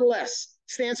 capital S,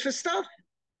 stands for stuff.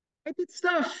 I did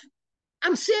stuff.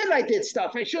 I'm sad I did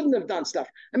stuff. I shouldn't have done stuff.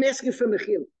 I'm asking for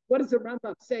Mechila. What does the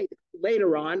Rambam say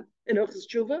later on in Hilchos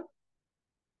Tshuva?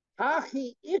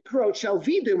 Hachi ikro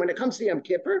shalvidu, when it comes to Yom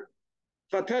Kippur,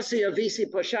 fatasi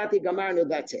avisi poshati gamarnu,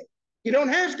 that's it. You don't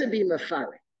have to be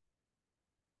mefari.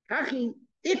 Hachi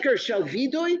ikro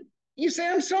shalvidu, you say,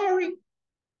 I'm sorry.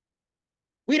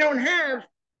 We don't have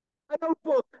a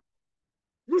notebook.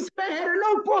 This man had a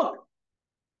notebook.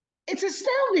 It's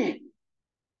astounding.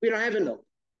 We don't have a notebook.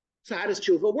 So how does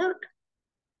tshuva work?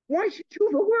 Why should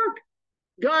tshuva work?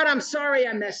 God, I'm sorry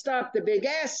I messed up. The big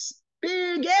S,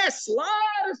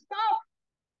 lot of stuff.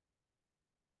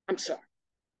 I'm sorry.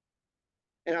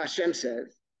 And Hashem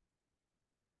says,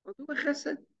 I'll do a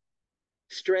chesed.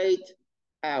 Straight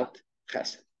out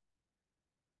chesed.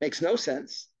 Makes no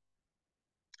sense.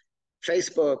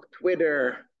 Facebook,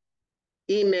 Twitter,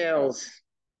 emails,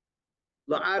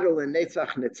 la'adul and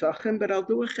netzach netzachim, but I'll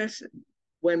do a chesed.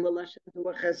 When will Hashem do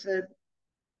a chesed?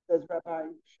 Says Rabbi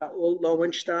Shaul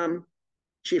Lowenstein,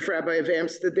 Chief Rabbi of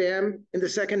Amsterdam, in the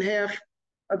second half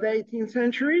of the 18th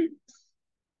century.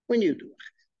 When you do it.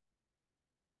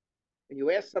 When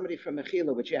you ask somebody for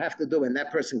mechila, what you have to do, and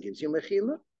that person gives you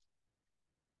mechila,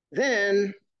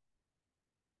 then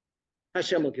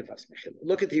Hashem will give us mechila.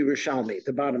 Look at the Yerushalmi at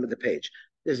the bottom of the page.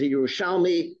 There's a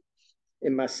Yerushalmi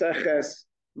in Maseches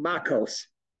Makos.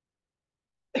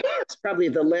 It's probably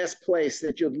the last place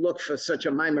that you'd look for such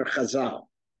a Maimer Chazal.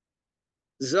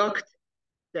 Zokt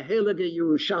the Heilige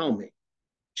Yerushalmi.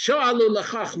 Sho'alu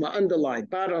lechachma, underlined,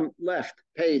 bottom left,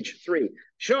 page 3.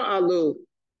 Sho'alu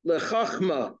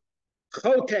lechachma,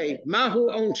 chote mahu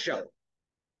onsho.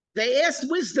 They asked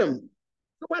wisdom.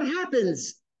 What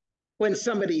happens when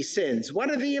somebody sins? What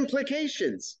are the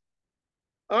implications?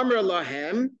 Amr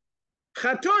lahem,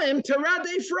 chatoim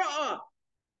terade fra'a.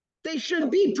 They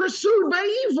should be pursued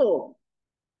by evil.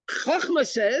 Chachma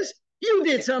says, you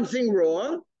did something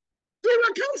wrong. There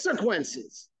are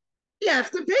consequences. You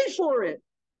have to pay for it.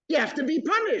 You have to be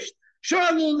punished.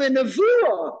 Shalu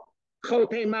lenavua,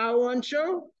 chote mahu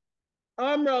onsho.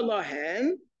 Amra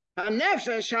lahen,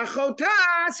 hanefesh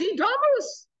hachotas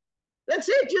hitamus. That's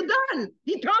it, you're done.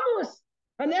 Hitamus.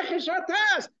 Hanefesh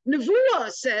hachotas.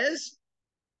 Nevuah says,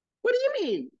 what do you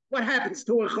mean? What happens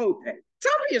to a chote? It's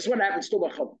obvious what happens to a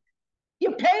chote.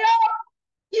 You pay up.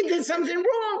 You did something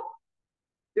wrong.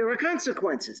 There are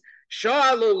consequences.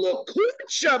 Shalu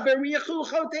lekutsha berichu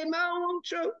chote mahu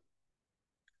onsho.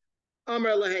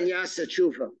 Amra lahen yasa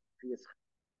tshuva.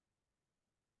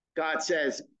 God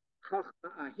says, Chachma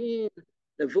ahin,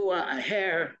 nevuah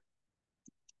aher.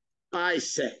 I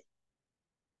say,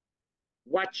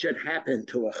 what should happen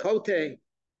to a chote?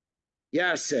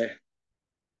 Yaseh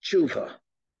tshuva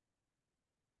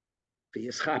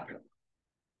v'yischaper,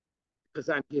 because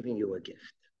I'm giving you a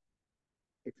gift.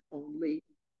 It's only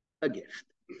a gift.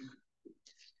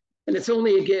 And it's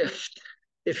only a gift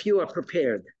if you are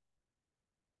prepared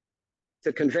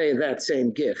to convey that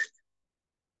same gift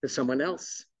to someone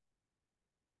else.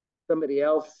 Somebody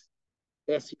else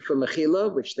asks you for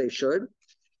mechila, which they should,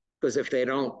 because if they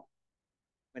don't,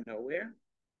 we're nowhere.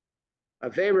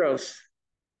 Averos,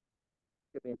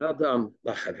 adam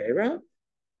lachavera,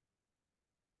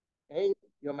 and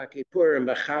Yom Kippur and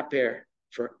mechaper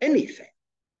for anything.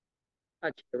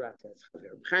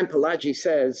 Chaim Pelagi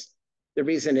says the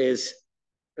reason is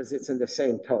because it's in the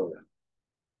same Torah.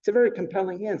 It's a very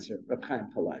compelling answer, Rabbi Chaim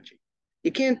Pelagi.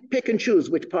 You can't pick and choose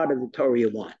which part of the Torah you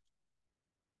want.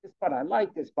 This part I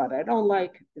like, this part I don't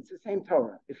like. It's the same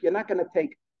Torah. If you're not going to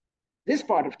take this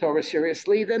part of Torah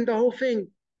seriously, then the whole thing.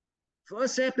 For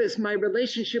us, is my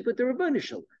relationship with the Rebbeinu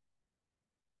Shalom.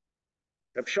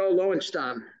 Rav Shaul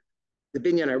Lowenstein, the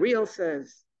Binyan Ariel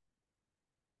says,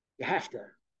 you have to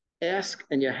ask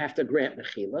and you have to grant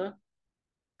mechila,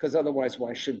 because otherwise,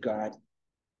 why should God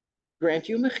grant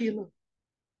you mechila?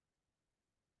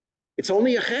 It's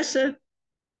only a chesed.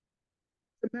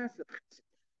 It's a massive chesed.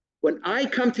 When I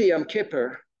come to Yom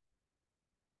Kippur,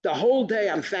 the whole day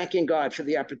I'm thanking God for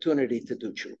the opportunity to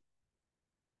do tshuva.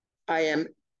 I am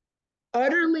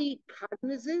utterly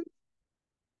cognizant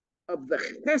of the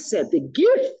chesed, the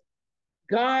gift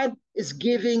God is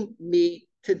giving me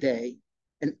today,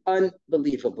 an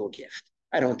unbelievable gift.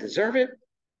 I don't deserve it.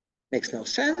 Makes no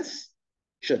sense.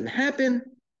 Shouldn't happen.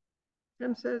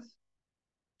 Hashem says,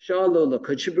 Shalom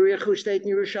l'kudshabriyachu state in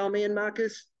Yerushalmi and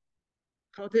Makis.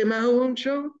 Chote mahu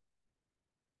onsho.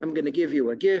 I'm going to give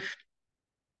you a gift.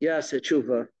 Yaseh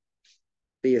tshuva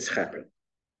v'yischaper.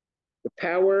 The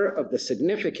power of the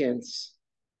significance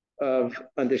of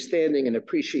understanding and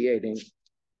appreciating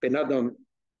ben adam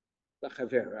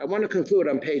l'chavera. I want to conclude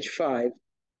on page 5.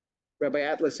 Rabbi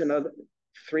Atlas, another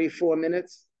 3-4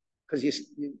 minutes, because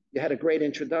you had a great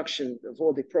introduction of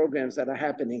all the programs that are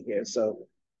happening here. So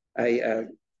I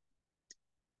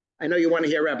know you want to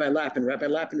hear Rabbi Lapin. Rabbi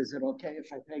Lapin, is it okay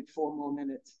if I take 4 more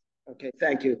minutes? Okay,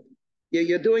 thank you.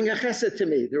 You're doing a chesed to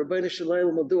me. The Rebbeinu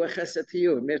Shalom will do a chesed to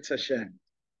you, Mitzvah Hashem.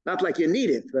 Not like you need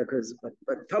it,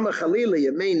 but Tama Chalila,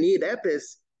 you may need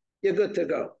epis, you're good to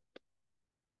go.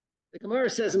 The Gemara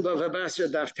says in Bava Basra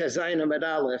Daf Tezayin Amud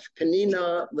Aleph,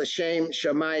 Penina l'shem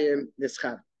shamayim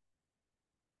nischad.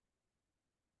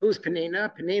 Who's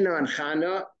Penina? Penina and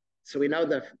Chana. So we know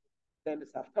the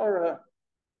famous Haftorah.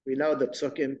 We know the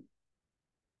psukim.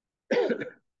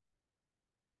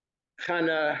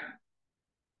 Chana,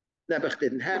 Nebuch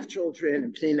didn't have children,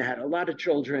 and Penina had a lot of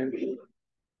children.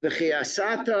 The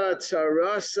Chiasata,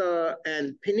 Tsarasa,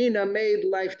 and Penina made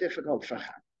life difficult for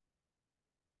Chana.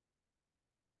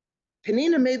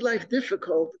 Penina made life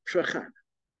difficult for Chana.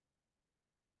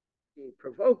 She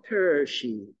provoked her,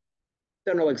 she,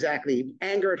 don't know exactly,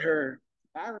 angered her,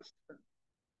 embarrassed her.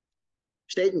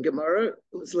 State in Gemara, it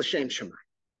was L'Shem Shemayim.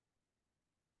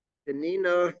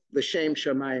 Penina, L'Shem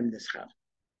Shemayim Nischal.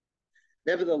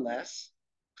 Nevertheless,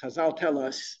 Chazal tell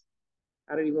us,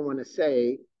 I don't even want to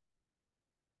say,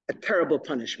 a terrible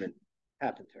punishment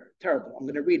happened to her. Terrible. I'm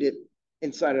going to read it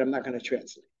inside it. I'm not going to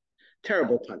translate.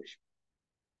 Terrible punishment.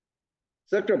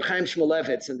 Dr. Chaim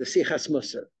Shmulevitz in the Sichas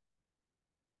Musar.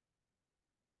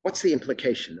 What's the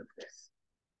implication of this?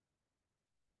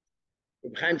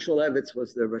 Chaim Shmulevitz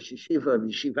was the Rosh Yeshiva of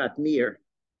Yeshivat Mir.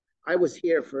 I was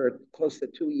here for close to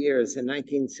 2 years in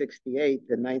 1968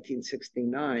 and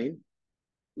 1969,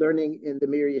 learning in the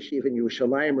Mir Yeshiva in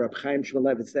Yerushalayim. Rabbi Chaim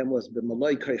Shmulevitz then was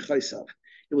b'maloi koi chaysav.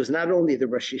 He was not only the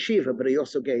Rosh Yeshiva, but he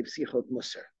also gave Sichot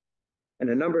Musar. And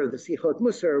a number of the Sichot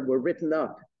Musar were written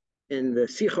up in the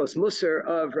Sichos Musar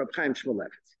of Rabbi Chaim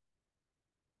Shmulevitz.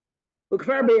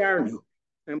 Ukvar be'arnu,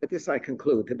 and with this I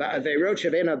conclude. Ba'aveirot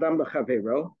shevein adam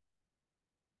l'chaveiro,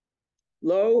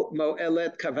 lo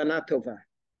mo'elet kavanah tova.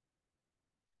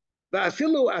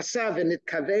 Va'afilu asa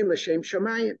v'nitkavein l'shem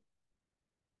shamayim.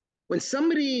 When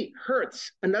somebody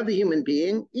hurts another human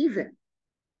being, even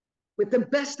with the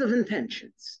best of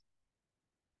intentions,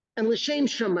 and l'shem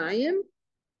shamayim,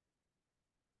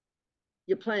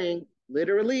 you're playing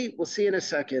literally, we'll see in a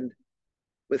second,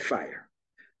 with fire.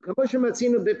 I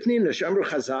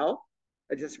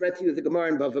just read to you the Gemara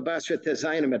in Bava Basra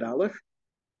Tezayin Amud Aleph.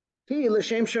 Ki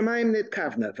l'shem shamayim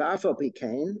nitkavna v'afal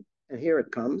pikein, and here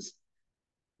it comes.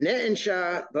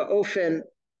 Ne'ensha ba'ofen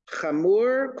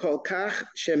chamur kol kach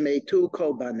shemetu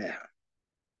kol baneha.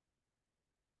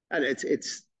 And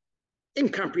it's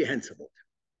incomprehensible.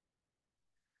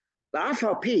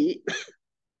 V'afal pi,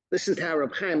 listen to how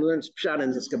Reb Chaim learns pshat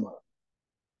in this Gemara.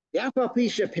 V'afal pi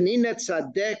shepenina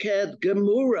tzadeket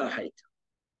gemura haita.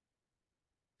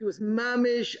 She was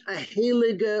mamish a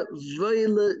heilige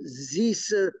voile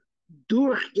zisa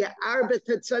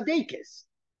durchgearbeitet tzadekes.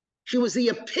 She was the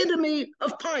epitome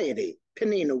of piety,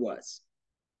 Penina was.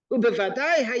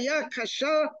 Ubevadai haya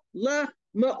kasha la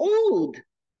ma'od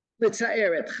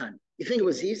l'tzaeret Chana. You think it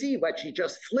was easy? But she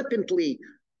just flippantly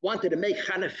wanted to make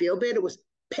Chana feel bad. It was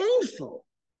painful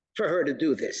for her to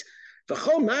do this.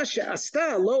 V'chol ma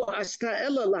she'asta lo asta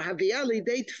ela lahavia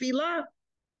lidei tefillah.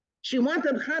 She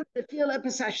wanted Chana to feel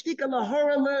epesashtika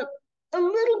lahora a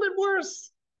little bit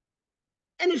worse.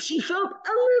 And if she felt a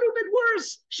little bit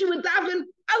worse, she would daven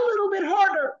a little bit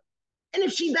harder. And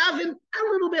if she davened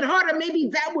a little bit harder, maybe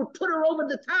that would put her over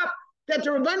the top, that the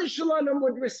Rabban Shalom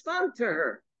would respond to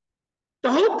her.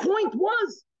 The whole point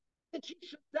was that she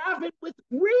should daven with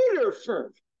greater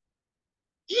fervor,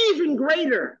 even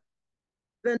greater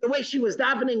than the way she was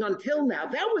davening until now.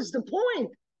 That was the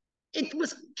point. It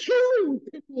was killing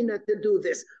Penina to do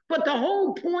this. But the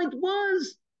whole point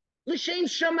was, L'shem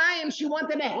Shamayim, she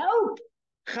wanted to help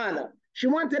Chana. She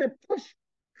wanted to push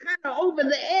Chana over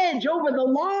the edge, over the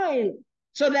line,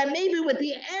 so that maybe with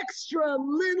the extra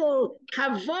little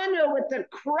kavanah, with the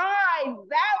cry,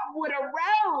 that would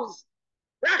arouse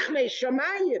Rachmei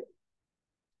Shamayim.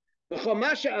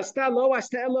 V'chol she'asta lo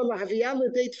asta ela lahavia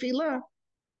l'dei tefillah.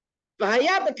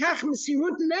 V'haya b'kach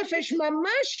mesirut nefesh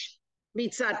mamash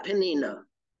mitzat Penina.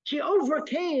 She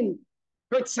overcame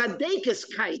her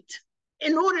tzadekeskeit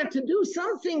in order to do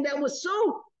something that was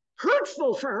so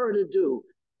hurtful for her to do,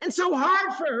 and so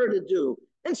hard for her to do,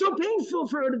 and so painful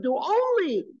for her to do,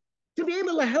 only to be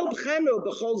able to help Chana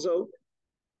b'chol zot.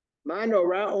 Ma'ano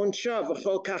ra'on shav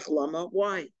v'chol kach lama.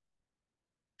 Why?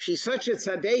 She's such a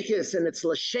tzadekis, and it's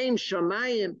l'shem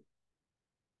shamayim.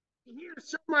 You hear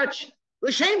so much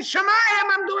l'shem shamayim.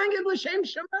 I'm doing it l'shem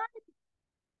shamayim.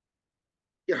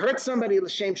 You hurt somebody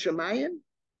l'shem shamayim,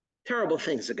 terrible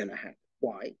things are going to happen.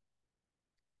 Why?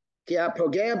 Ki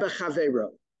ha'pogea b'chaveiro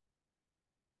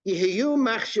yihiyu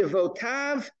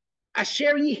machshavotav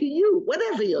asher yihiyu.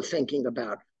 Whatever you're thinking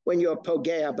about when you're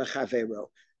pogea b'chaveiro,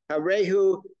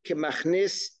 harehu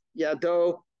kimachnis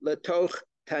yado letoch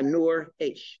tanur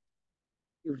eish.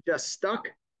 You've just stuck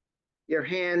your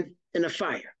hand in a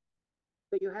fire.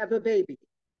 So you have a baby,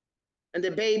 and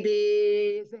the baby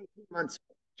is 18 months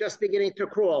old, just beginning to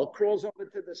crawl, crawls over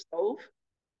to the stove,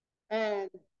 and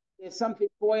there's something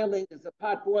boiling, there's a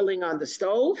pot boiling on the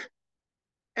stove,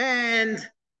 and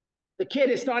The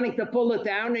kid is starting to pull it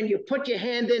down, and you put your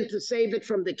hand in to save it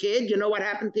from the kid. You know what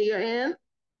happened to your hand?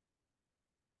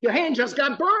 Your hand just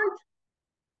got burned.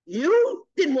 You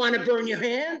didn't want to burn your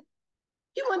hand.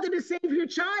 You wanted to save your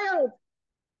child.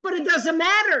 But it doesn't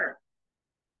matter.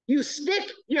 You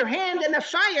stick your hand in a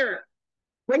fire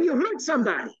when you hurt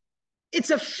somebody.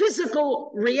 It's a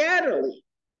physical reality.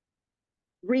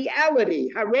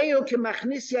 Hareo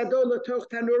k'machnis yado l'toch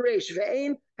tanur reish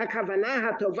ve'ein hakavana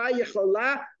hatova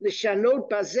yechola l'shanot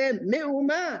bazeh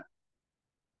me'uma.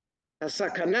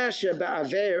 Hasakana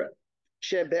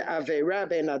shebe'avera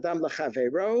ben adam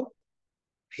l'chavero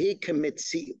he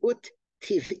k'metziut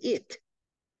tiv'it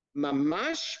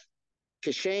mamash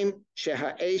kishem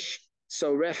sheha'esh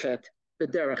sorefet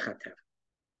b'derech hatev.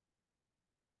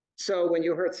 So when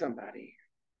you hurt somebody,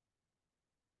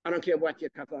 I don't care what your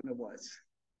kavanah was.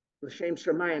 L'shem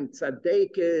shemayim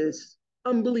tzaddik is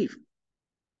unbelievable.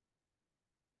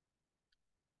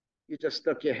 You just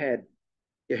stuck your hand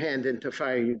into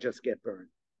fire, you just get burned.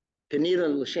 Kenila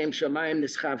l'shem shemayim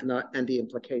nischavna, and the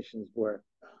implications were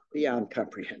beyond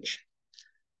comprehension.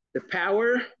 The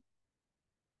power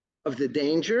of the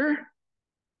danger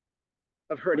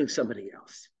of hurting somebody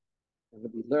else. And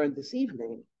we learned this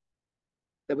evening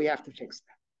that we have to fix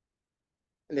that.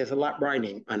 And there's a lot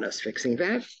riding on us fixing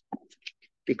that,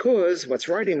 because what's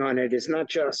riding on it is not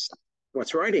just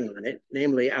what's riding on it,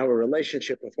 namely our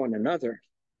relationship with one another,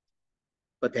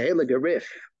 but the Heilige Rif,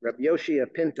 Rabbi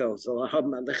Yoshia Pinto, Zalahab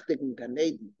Malichtig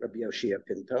Ganeden, Rabbi Yoshia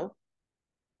Pinto,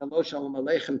 Hello Shalom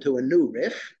Aleichem to a new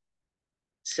Rif,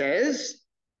 says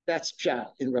that's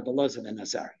Pshat in Rabbi Loza ben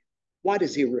Azariah. Why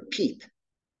does he repeat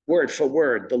word for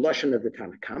word the Lashon of the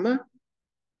Tanakama?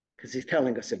 Because he's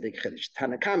telling us a big chiddush.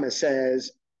 Tanakama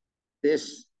says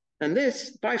this and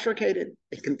this bifurcated.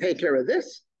 It can take care of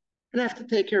this, and I have to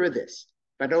take care of this.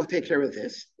 If I don't take care of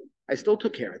this, I still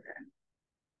took care of that.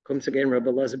 Comes again Rabbi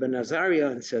Loza ben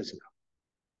Azariah and says, no.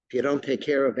 If you don't take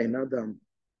care of ein adam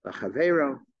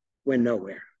v'chavero, we're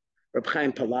nowhere. Reb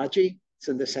Chaim Pelagi, it's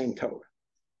in the same Torah.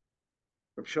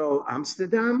 Reb Shaul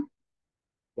Amsterdam,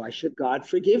 why should God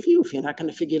forgive you if you're not going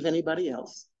to forgive anybody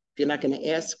else? If you're not going to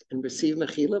ask and receive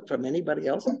mechila from anybody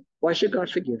else, why should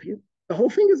God forgive you? The whole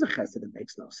thing is a chesed. It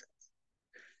makes no sense.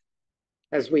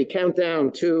 As we count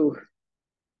down to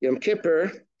Yom Kippur,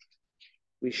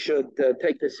 we should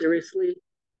take this seriously.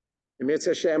 And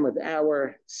Mitzvah Hashem, with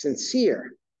our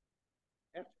sincere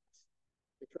efforts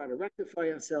to try to rectify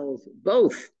ourselves,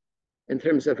 both in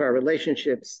terms of our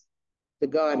relationships to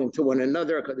God and to one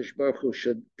another. HaKadosh Baruch Hu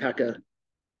should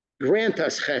grant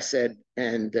us chesed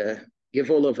and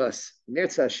give all of us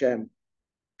Mitzvah Hashem,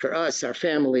 for us, our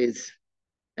families,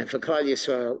 and for Klal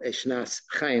Yisrael, Eshnas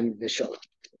Chaim V'Sholom.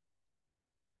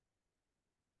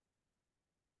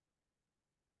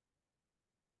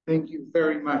 Thank you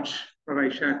very much, Rabbi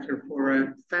Schachter, for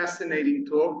a fascinating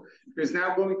talk. There's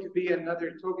now going to be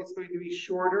another talk. It's going to be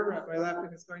shorter. Rabbi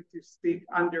Lapin is going to speak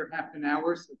under half an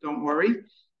hour, so don't worry.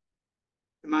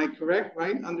 Am I correct,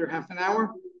 right? Under half an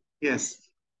hour? Yes.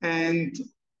 And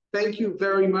thank you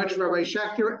very much. Rabbi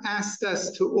Schachter asked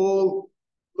us to all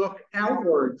look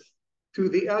outwards to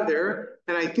the other.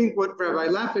 And I think what Rabbi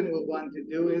Lapin will want to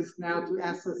do is now to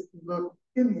ask us to look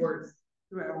inwards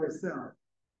to ourselves.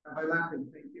 Rabbi Lapin,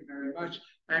 thank you very much.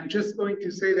 I'm just going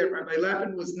to say that Rabbi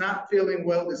Lapin was not feeling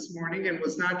well this morning and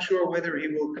was not sure whether he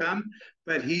will come,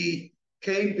 but he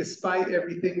came despite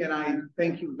everything, and I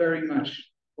thank you very much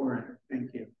for it.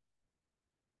 Thank you.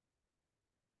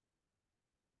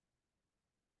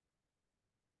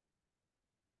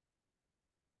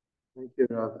 Thank you,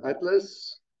 Rav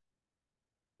Atlas.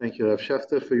 Thank you, Rav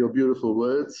Schachter, for your beautiful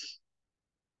words.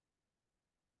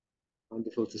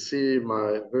 Wonderful to see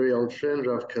my very old friend,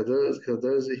 Rav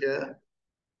Kadozi here.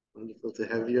 Wonderful to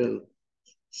have you and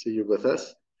see you with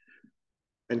us.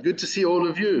 And good to see all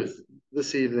of you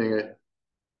this evening.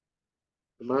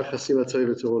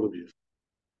 To all of you.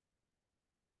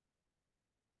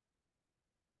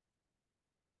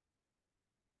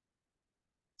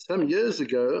 Some years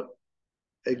ago,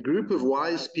 a group of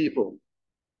wise people,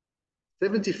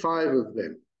 75 of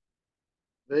them,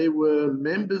 they were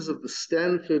members of the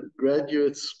Stanford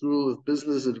Graduate School of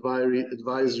Business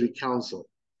Advisory Council,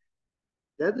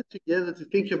 gathered together to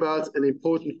think about an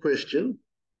important question,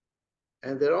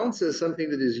 and their answer is something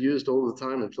that is used all the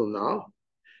time until now,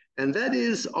 and that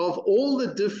is, of all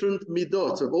the different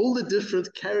midot, of all the different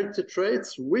character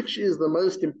traits, which is the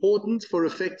most important for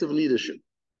effective leadership?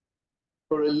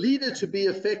 For a leader to be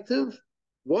effective,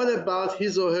 what about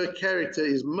his or her character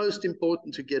is most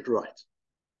important to get right?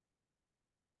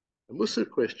 A Musar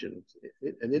question,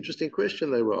 an interesting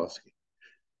question they were asking.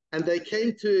 And they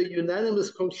came to a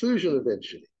unanimous conclusion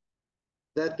eventually.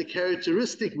 that the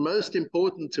characteristic most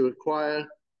important to acquire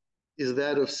is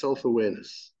that of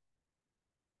self-awareness.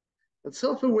 And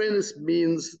self-awareness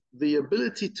means the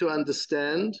ability to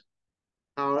understand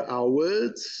how our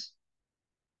words,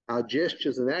 our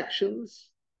gestures and actions,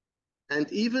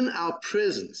 and even our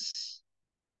presence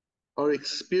are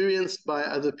experienced by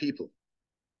other people.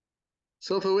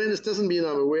 Self-awareness doesn't mean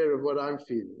I'm aware of what I'm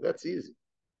feeling. That's easy.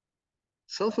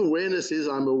 Self-awareness is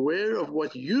I'm aware of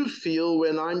what you feel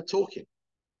when I'm talking.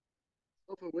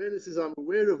 Self-awareness is I'm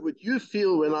aware of what you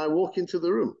feel when I walk into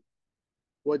the room,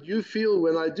 what you feel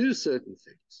when I do certain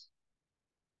things.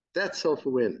 That's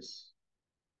self-awareness.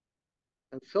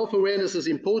 And self-awareness, as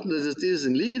important as it is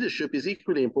in leadership, is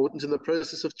equally important in the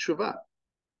process of tshuva.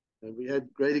 And we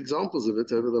had great examples of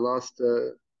it over the last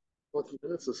 40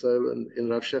 minutes or so in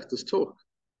Rav Schachter's talk.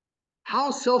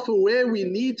 How self-aware we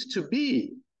need to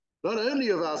be, not only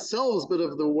of ourselves, but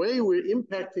of the way we're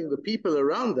impacting the people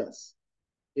around us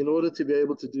in order to be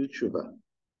able to do tshuva.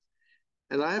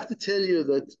 And I have to tell you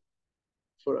that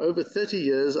for over 30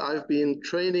 years, I've been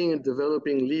training and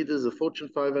developing leaders of Fortune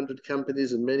 500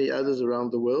 companies and many others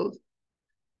around the world.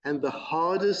 And the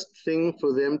hardest thing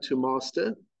for them to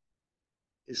master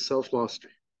is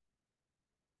self-mastery.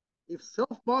 If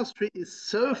self-mastery is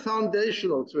so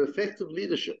foundational to effective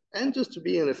leadership and just to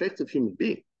being an effective human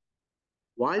being,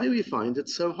 why do we find it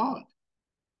so hard?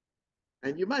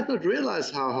 And you might not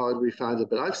realize how hard we find it,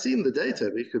 but I've seen the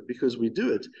data because we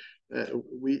do it.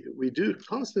 We do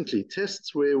constantly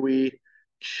tests where we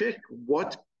check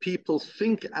what people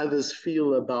think others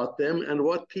feel about them and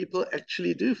what people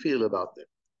actually do feel about them.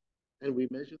 And we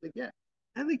measure the gap.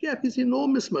 And the gap is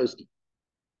enormous mostly.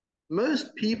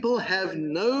 Most people have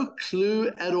no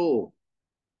clue at all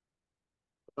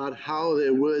about how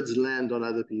their words land on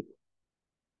other people,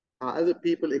 how other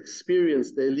people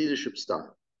experience their leadership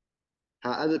style,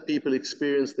 how other people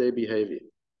experience their behavior.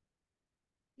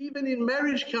 Even in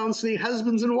marriage counseling,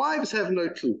 husbands and wives have no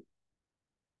clue.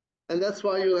 And that's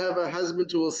why you'll have a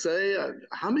husband who will say,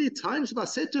 how many times have I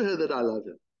said to her that I love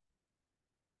her?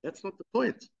 That's not the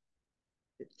point.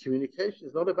 Communication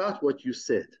is not about what you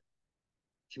said.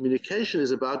 Communication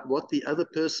is about what the other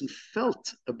person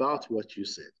felt about what you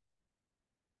said.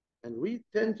 And we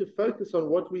tend to focus on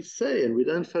what we say, and we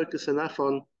don't focus enough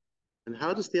on, and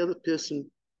how does the other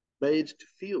person made to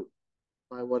feel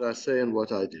by what I say and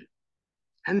what I do.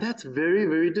 And that's very,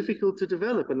 very difficult to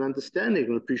develop an understanding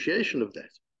and appreciation of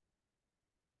that.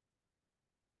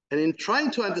 And in trying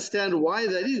to understand why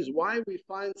that is, why we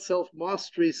find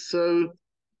self-mastery so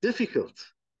difficult,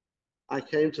 I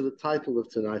came to the title of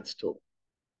tonight's talk.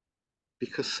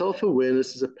 Because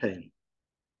self-awareness is a pain.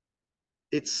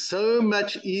 It's so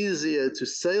much easier to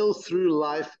sail through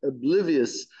life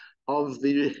oblivious of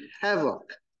the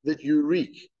havoc that you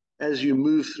wreak as you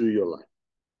move through your life.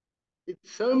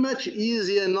 It's so much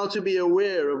easier not to be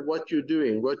aware of what you're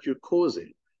doing, what you're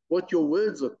causing, what your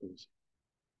words are causing,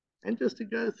 and just to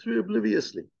go through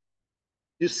obliviously.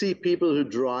 You see people who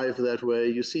drive that way.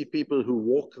 You see people who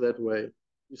walk that way.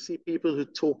 You see people who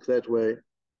talk that way.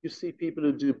 You see people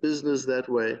who do business that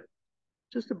way.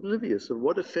 Just oblivious of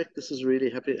what effect this is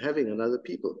really having on other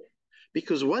people.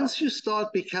 Because once you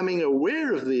start becoming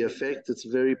aware of the effect, it's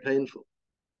very painful.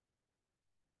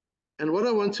 And what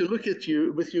I want to look at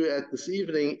with you at this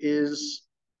evening is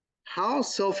how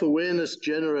self-awareness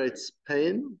generates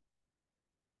pain,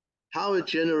 how it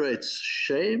generates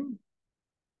shame,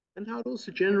 and how it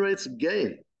also generates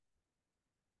gain.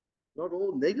 Not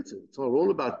all negative. It's not all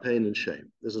about pain and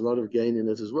shame. There's a lot of gain in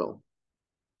it as well.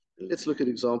 And let's look at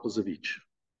examples of each.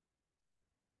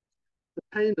 The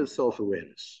pain of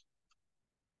self-awareness.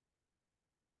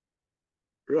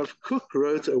 Rav Kook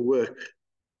wrote a work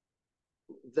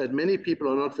that many people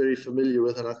are not very familiar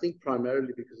with, and I think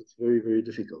primarily because it's very, very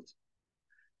difficult.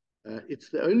 It's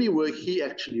the only work he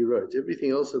actually wrote.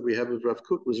 Everything else that we have of Rav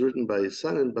Kook was written by his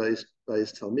son and by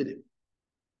his Talmidim.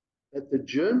 But the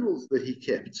journals that he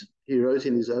kept, he wrote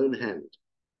in his own hand.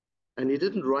 And he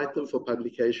didn't write them for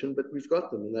publication, but we've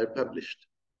got them and they're published.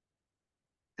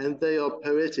 And they are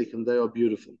poetic and they are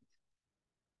beautiful.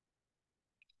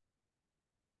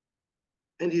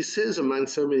 And he says, among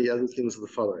so many other things, the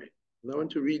following. And I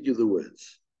want to read you the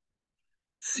words.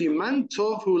 Siman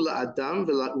tov hu la'adam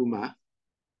ve'la'umah.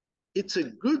 It's a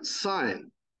good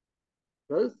sign,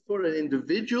 both for an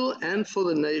individual and for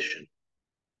the nation.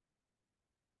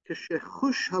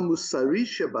 Keshechush hamusari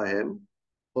shebahem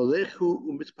holechu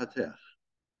umitpateach.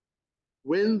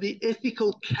 When the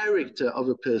ethical character of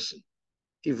a person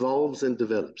evolves and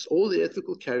develops, or the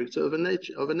ethical character of a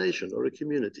nation or a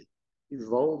community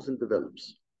evolves and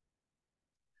develops.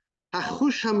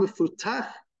 Hachush hamufutach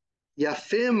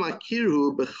Yafeh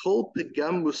makirhu b'chol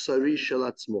pegam musari shel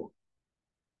atzmo.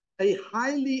 A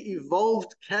highly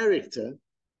evolved character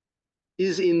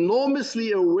is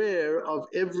enormously aware of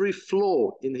every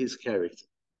flaw in his character.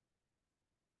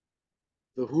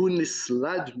 V'hu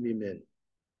nislad mimen,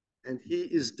 and he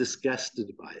is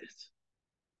disgusted by it.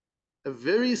 A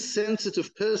very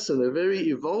sensitive person, a very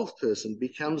evolved person,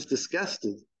 becomes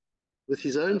disgusted with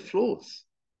his own flaws.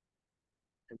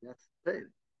 And that's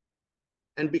pain.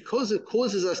 And because it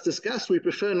causes us disgust, we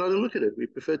prefer not to look at it. We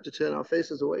prefer to turn our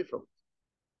faces away from it.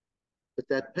 But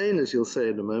that pain, as you'll say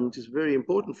in a moment, is very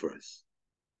important for us.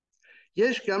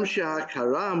 יש גם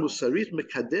שההכרה המוסרית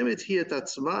מקדמת היא את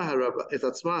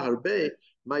עצמה הרבה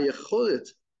מהיכולת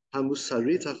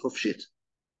המוסרית החופשית.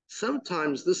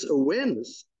 Sometimes this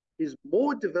awareness is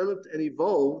more developed and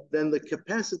evolved than the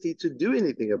capacity to do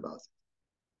anything about it.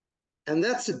 And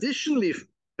that's additionally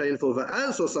painful. And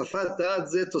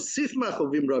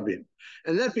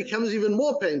that becomes even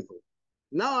more painful.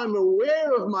 Now I'm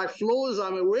aware of my flaws,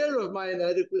 I'm aware of my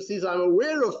inadequacies, I'm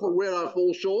aware of where I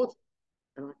fall short,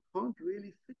 and I can't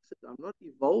really fix it. I'm not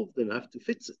evolved enough to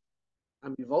fix it.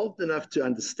 I'm evolved enough to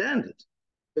understand it,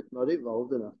 but not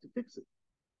evolved enough to fix it.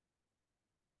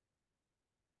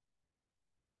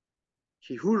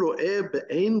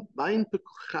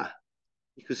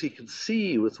 Because he can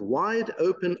see with wide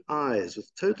open eyes,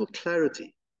 with total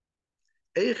clarity,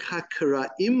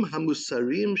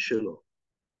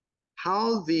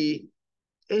 how the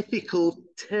ethical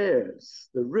tears,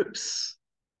 the rips,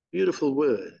 beautiful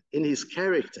word, in his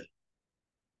character,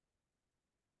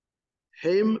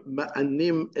 Hem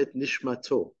ma'anim et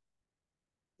nishmato,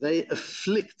 they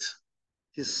afflict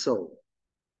his soul.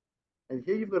 And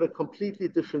here you've got a completely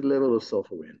different level of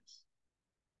self-awareness.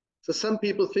 So some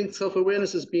people think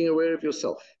self-awareness is being aware of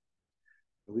yourself.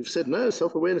 And we've said, no,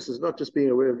 self-awareness is not just being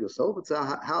aware of yourself, it's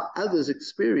how others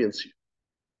experience you.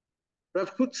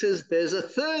 Rav Kook says there's a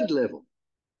third level,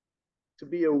 to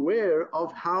be aware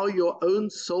of how your own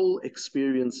soul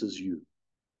experiences you.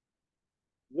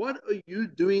 What are you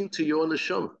doing to your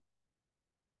neshama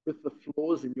with the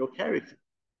flaws in your character?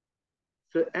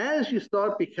 So as you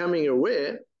start becoming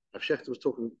aware, Rav Schachter was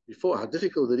talking before, how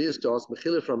difficult it is to ask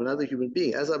mechila from another human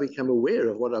being. As I become aware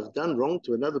of what I've done wrong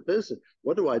to another person,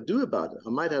 what do I do about it? I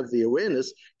might have the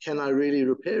awareness, can I really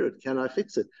repair it? Can I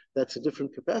fix it? That's a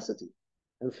different capacity.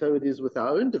 And so it is with our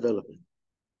own development.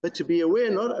 But to be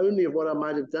aware not only of what I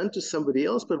might have done to somebody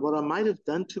else, but what I might have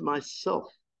done to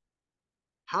myself.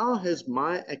 How has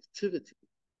my activity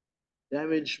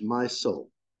damaged my soul?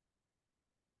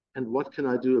 And what can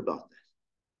I do about that?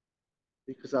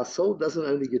 Because our soul doesn't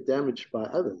only get damaged by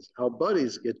others, our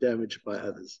bodies get damaged by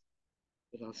others,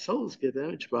 but our souls get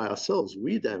damaged by ourselves.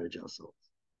 We damage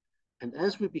ourselves. And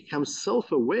as we become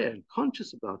self-aware and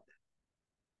conscious about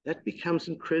that becomes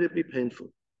incredibly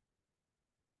painful.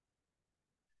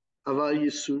 But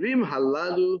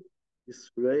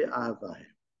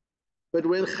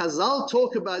when Chazal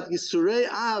talk about Yisurei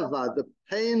Ahava, the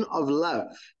pain of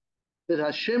love, that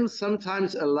Hashem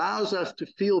sometimes allows us to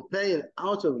feel pain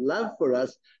out of love for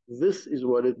us, this is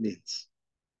what it means.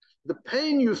 The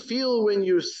pain you feel when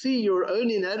you see your own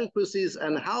inadequacies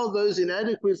and how those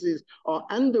inadequacies are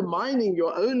undermining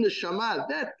your own neshama,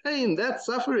 that pain, that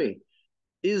suffering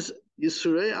is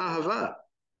Yisurei Ahava.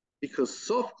 Because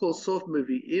sof kol sof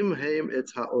mevi'im heim et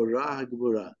ha'orah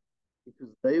ha'gvura,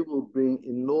 because they will bring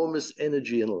enormous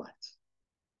energy and light.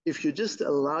 If you just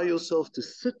allow yourself to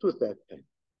sit with that pain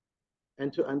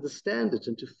and to understand it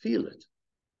and to feel it,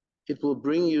 it will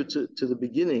bring you to the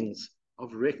beginnings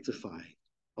of rectifying,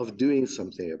 of doing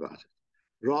something about it,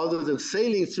 rather than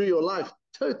sailing through your life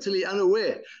totally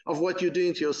unaware of what you're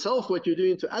doing to yourself, what you're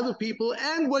doing to other people,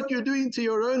 and what you're doing to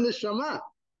your own neshama.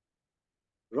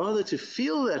 Rather to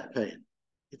feel that pain.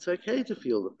 It's okay to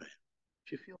feel the pain.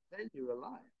 If you feel pain, you're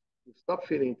alive. If you stop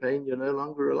feeling pain, you're no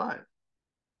longer alive.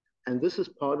 And this is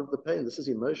part of the pain. This is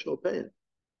emotional pain.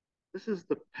 This is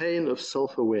the pain of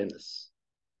self-awareness.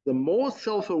 The more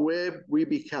self-aware we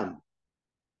become,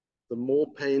 the more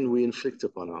pain we inflict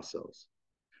upon ourselves.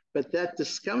 But that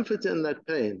discomfort and that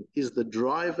pain is the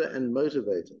driver and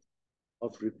motivator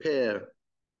of repair,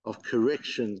 of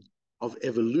correction, of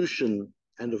evolution,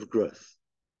 and of growth.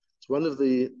 It's one of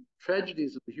the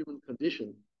tragedies of the human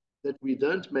condition that we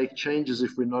don't make changes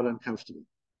if we're not uncomfortable.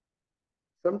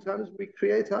 Sometimes we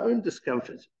create our own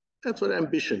discomfort. That's what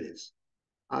ambition is.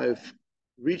 I've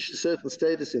reached a certain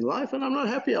status in life and I'm not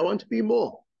happy. I want to be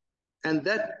more. And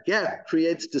that gap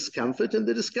creates discomfort, and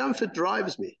the discomfort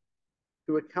drives me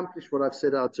to accomplish what I've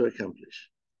set out to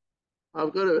accomplish.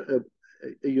 I've got a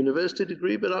university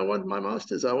degree, but I want my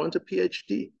master's. I want a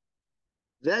PhD.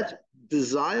 That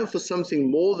desire for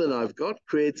something more than I've got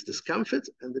creates discomfort,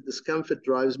 and the discomfort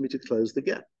drives me to close the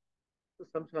gap. So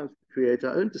sometimes we create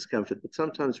our own discomfort, but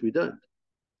sometimes we don't.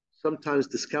 Sometimes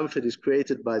discomfort is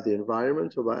created by the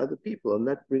environment or by other people, and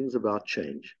that brings about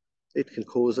change. It can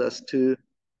cause us to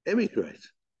emigrate.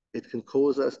 It can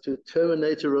cause us to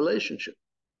terminate a relationship.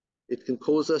 It can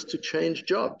cause us to change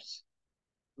jobs.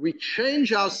 We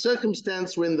change our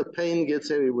circumstance when the pain gets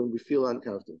heavy, when we feel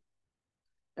uncomfortable.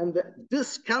 And the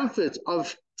discomfort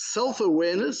of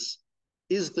self-awareness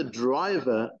is the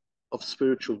driver of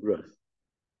spiritual growth.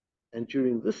 And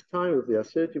during this time of the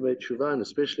Aseret Yemei Teshuvah, and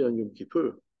especially on Yom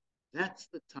Kippur, that's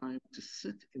the time to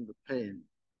sit in the pain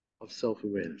of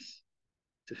self-awareness,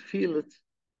 to feel it,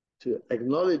 to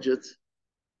acknowledge it,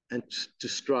 and to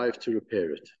strive to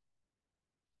repair it.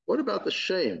 What about the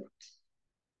shame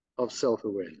of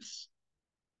self-awareness?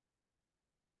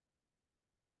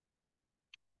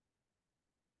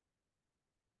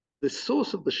 The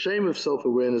source of the shame of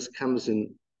self-awareness comes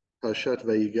in Parshat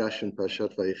Vayigash and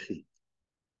Parshat Vayechi.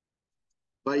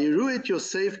 Vayiru et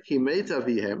Yosef ki met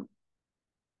avihem,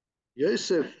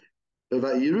 Yosef,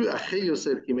 Vayiru achei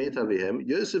Yosef ki met avihem,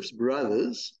 Yosef's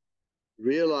brothers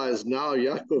realize now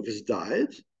Yaakov has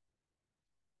died.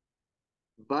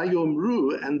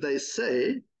 Vayomru, and they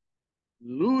say,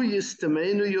 Lu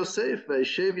yistamenu Yosef,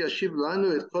 Vayshev yashiv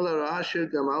lanu et kol hara asher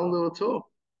gamalnu oto.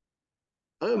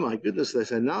 Oh my goodness, they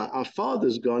say, now our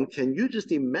father's gone. Can you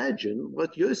just imagine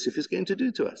what Yosef is going to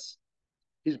do to us?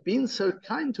 He's been so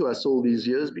kind to us all these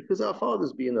years because our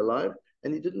father's been alive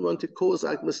and he didn't want to cause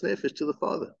agmas nefesh to the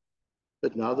father.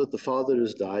 But now that the father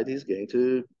has died, he's going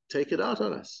to take it out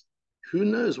on us. Who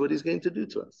knows what he's going to do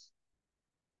to us?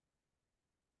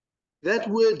 That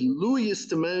word, lu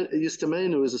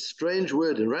yistamenu, is a strange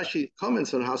word, and Rashi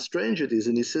comments on how strange it is,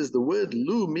 and he says the word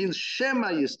lu means shema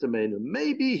yistamenu.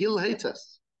 Maybe he'll hate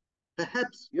us.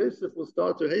 Perhaps Yosef will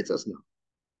start to hate us now.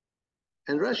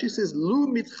 And Rashi says, lu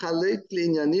mitchalek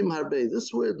li'inyanim harbe.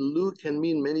 This word lu can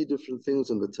mean many different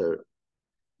things in the Torah.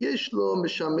 Yesh lu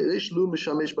mishamesh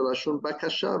b'lashon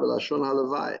bakasha v'lashon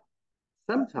halavai.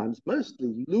 Sometimes,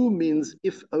 mostly, lu means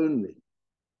if only.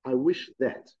 I wish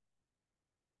that.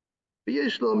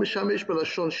 Sometimes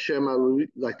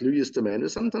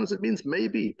it means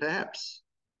maybe, perhaps.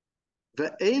 And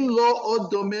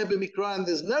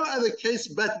there's no other case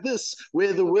but this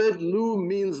where the word lu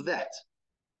means that.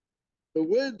 The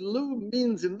word lu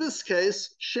means in this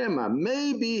case shema.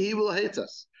 Maybe he will hate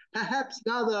us. Perhaps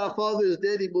now that our father is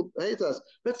dead, he will hate us.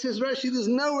 But says Rashi, there's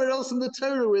nowhere else in the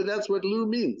Torah where that's what lu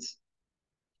means.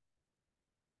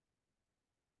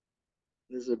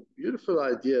 There's a beautiful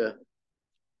idea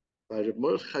by Rabbi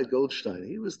Mordechai Goldstein.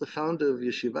 He was the founder of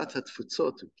Yeshivat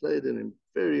HaTfutzot, who played a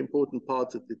very important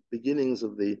part at the beginnings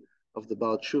of the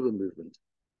Baal Tshuva movement.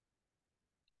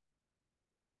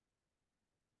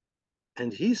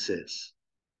 And he says,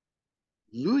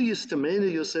 Lu Yistamenu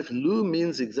Yosef, Lu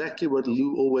means exactly what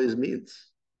Lu always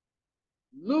means.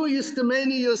 Lu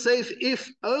Yistamenu Yosef, if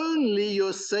only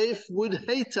Yosef would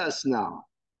hate us now.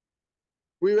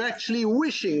 We're actually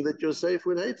wishing that Yosef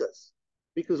would hate us.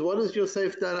 Because what has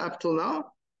Yosef done up till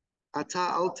now? Don't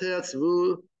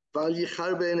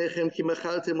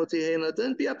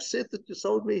be upset that you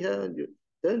sold me here, and you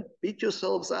don't beat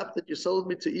yourselves up that you sold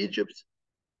me to Egypt.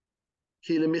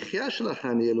 Hashem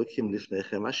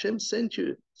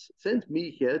sent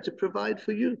me here to provide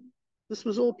for you. This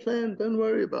was all planned, don't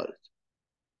worry about it.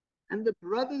 And the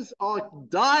brothers are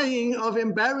dying of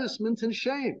embarrassment and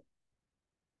shame.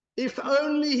 If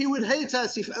only he would hate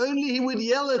us, if only he would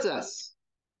yell at us.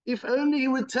 If only he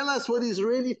would tell us what he's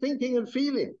really thinking and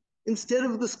feeling, instead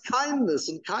of this kindness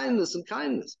and kindness and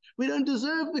kindness. We don't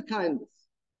deserve the kindness.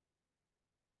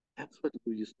 That's what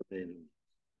we used to mean.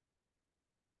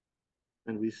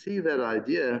 And we see that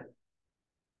idea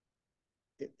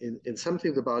in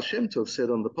something the Baal Shem Tov said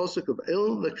on the posuk of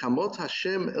El Nekamot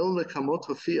Hashem, El Nekamot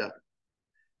Hofia.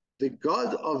 The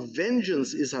God of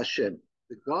vengeance is Hashem.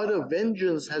 The God of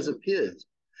vengeance has appeared.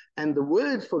 And the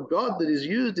word for God that is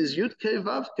used is Yud-Kei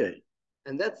Vav-Kei.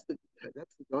 And that's the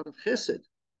God of Chesed.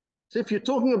 So if you're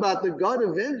talking about the God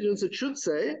of vengeance, it should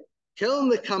say, Kel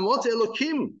Nekamot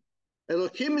Elokim.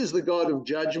 Elokim is the God of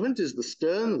judgment, is the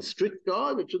stern, the strict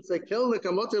God. It should say, Kel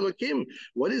Nekamot Elokim.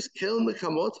 What is Kel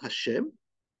Nekamot? Hashem?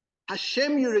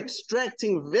 Hashem, you're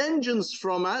extracting vengeance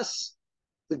from us,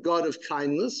 the God of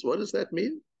kindness. What does that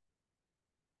mean?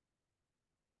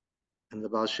 And the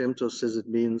Baal Shem Tov says it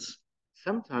means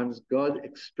sometimes God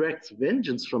extracts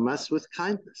vengeance from us with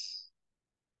kindness.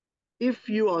 If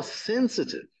you are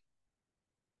sensitive,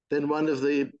 then one of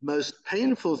the most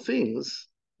painful things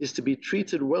is to be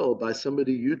treated well by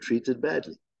somebody you treated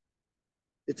badly.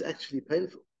 It's actually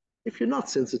painful. If you're not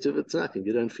sensitive, it's nothing.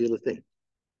 You don't feel a thing.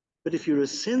 But if you're a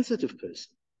sensitive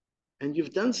person and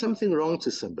you've done something wrong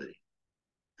to somebody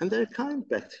and they're kind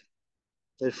back to you,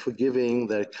 they're forgiving,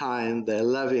 they're kind, they're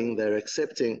loving, they're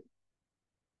accepting,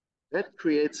 that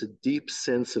creates a deep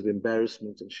sense of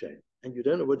embarrassment and shame. And you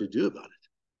don't know what to do about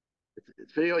it.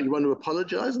 It's very hard. You want to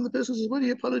apologize, and the person says, what are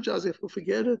you apologizing for?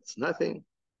 Forget it. It's nothing.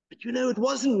 But you know it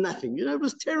wasn't nothing. You know it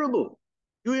was terrible.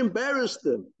 You embarrassed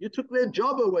them. You took their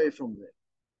job away from them.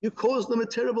 You caused them a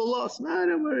terrible loss. No,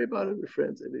 don't worry about it. We're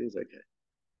friends. Everything's okay.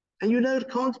 And you know it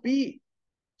can't be.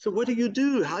 So what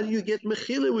do? How do you get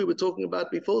mechila? We were talking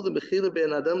about before, the mechila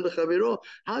ben adam lechaviro.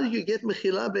 How do you get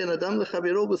mechila ben adam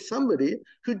lechaviro with somebody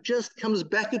who just comes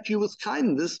back at you with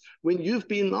kindness when you've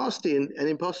been nasty and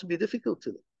impossibly difficult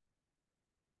to them?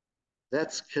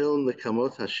 That's kel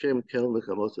nekamot Hashem, kel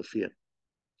nekamot afir.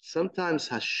 Sometimes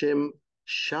Hashem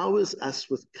showers us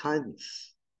with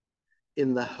kindness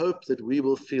in the hope that we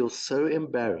will feel so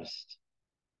embarrassed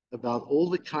about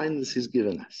all the kindness He's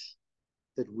given us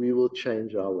that we will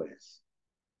change our ways.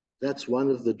 That's one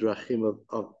of the drachim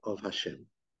of Hashem.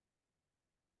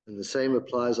 And the same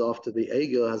applies after the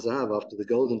Egel Hazahav, after the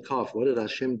golden calf. What did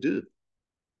Hashem do?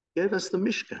 He gave us the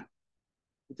Mishkan.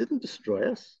 He didn't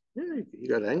destroy us. Yeah, he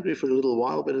got angry for a little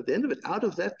while, but at the end of it, out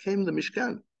of that came the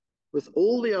Mishkan, with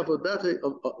all the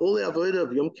avodah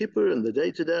of Yom Kippur and the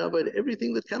day-to-day avodah,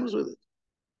 everything that comes with it.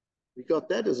 We got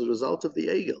that as a result of the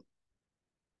Egel.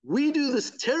 We do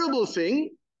this terrible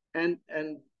thing, and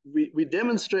we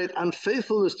demonstrate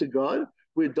unfaithfulness to God.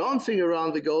 We're dancing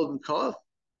around the golden calf,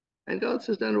 and God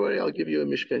says, don't worry, I'll give you a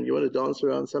Mishkan. You want to dance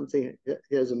around something?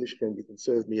 Here's a Mishkan. You can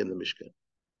serve me in the Mishkan.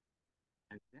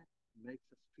 And that makes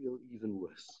us feel even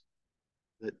worse,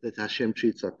 that Hashem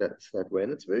treats us that way.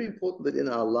 And it's very important that in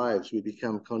our lives we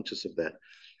become conscious of that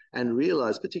and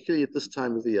realize, particularly at this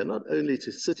time of the year, not only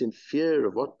to sit in fear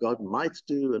of what God might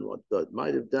do and what God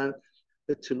might have done,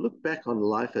 but to look back on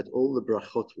life at all the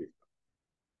brachot we've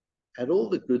done, at all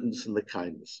the goodness and the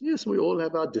kindness. Yes, we all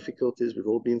have our difficulties. We've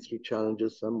all been through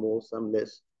challenges, some more, some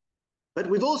less. But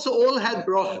we've also all had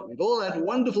bracha. We've all had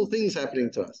wonderful things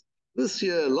happening to us. This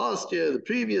year, last year, the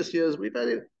previous years, we've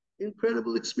had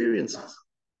incredible experiences.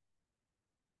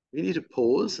 We need to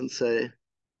pause and say,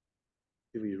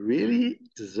 do we really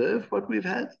deserve what we've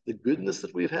had, the goodness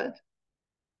that we've had?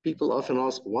 People often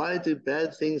ask, why do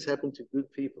bad things happen to good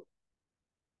people?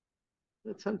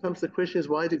 But sometimes the question is,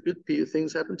 why do good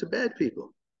things happen to bad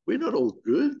people? We're not all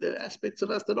good. There are aspects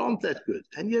of us that aren't that good.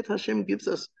 And yet Hashem gives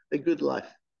us a good life.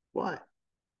 Why?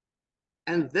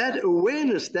 And that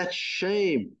awareness, that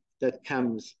shame that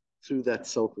comes through that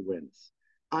self-awareness.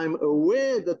 I'm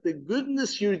aware that the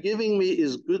goodness you're giving me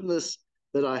is goodness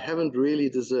that I haven't really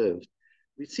deserved.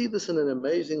 We see this in an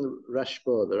amazing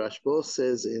Rashba. The Rashba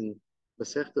says in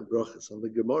Masechta Brachos on the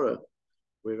Gemara,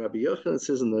 where Rabbi Yochanan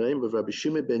says in the name of Rabbi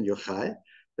Shimon ben Yochai,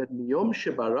 that miyom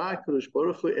shebara HaKadosh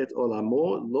Baruch Hu et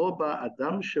olamo lo ba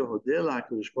adam shehodeh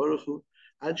HaKadosh Baruch Hu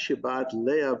ad shebat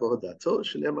Leah v'hodato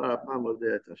shenemar apam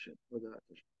hodeh et Hashem.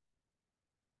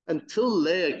 Until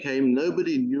Leah came,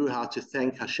 nobody knew how to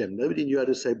thank Hashem. Nobody knew how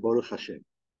to say Baruch Hashem.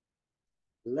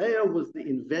 Leah was the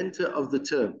inventor of the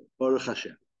term Baruch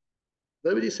Hashem.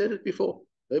 Nobody said it before.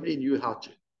 Nobody knew how to.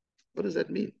 What does that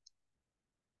mean?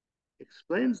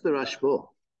 Explains the Rashba.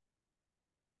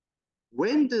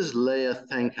 When does Leah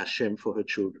thank Hashem for her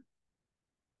children?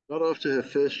 Not after her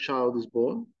first child is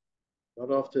born,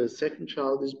 not after her second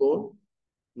child is born,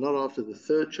 not after the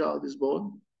third child is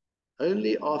born,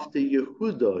 only after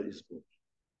Yehuda is born.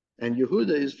 And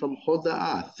Yehuda is from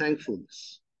Hoda'ah,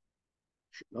 thankfulness.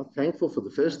 She's not thankful for the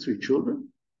first three children.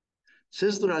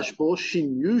 Says the Rashba, she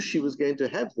knew she was going to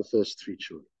have the first three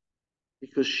children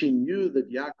because she knew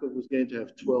that Yaakov was going to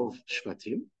have 12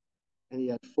 Shvatim and he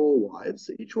had 4 wives.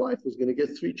 So each wife was going to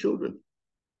get 3 children.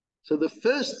 So the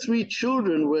first 3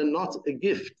 children were not a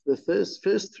gift. The first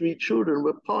 3 children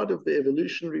were part of the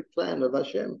evolutionary plan of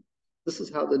Hashem. This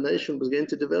is how the nation was going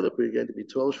to develop. We were going to be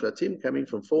 12 Shvatim coming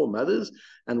from 4 mothers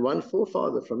and 1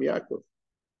 forefather from Yaakov.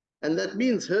 And that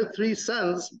means her 3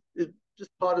 sons is just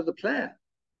part of the plan.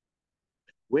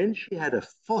 When she had a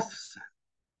 4th son,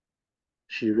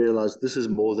 she realized this is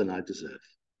more than I deserve.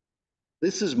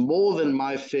 This is more than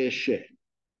my fair share.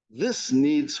 This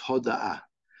needs Hoda'ah.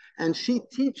 And she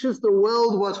teaches the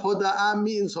world what Hoda'ah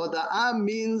means. Hoda'ah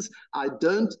means I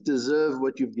don't deserve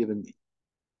what you've given me.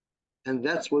 And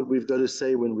that's what we've got to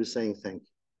say when we're saying thank you.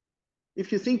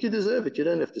 If you think you deserve it, you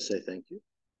don't have to say thank you.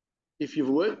 If you've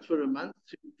worked for a month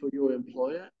for your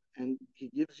employer and he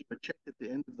gives you a check at the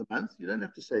end of the month, you don't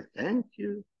have to say thank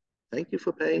you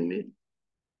for paying me.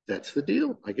 That's the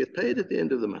deal. I get paid at the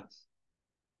end of the month.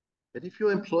 But if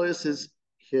your employer says,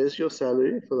 here's your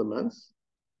salary for the month,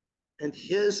 and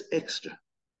here's extra.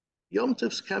 Yom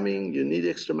Tov's coming, you need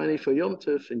extra money for Yom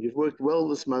Tov, and you've worked well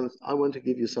this month, I want to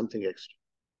give you something extra.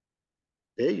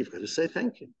 There, you've got to say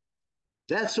thank you.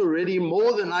 That's already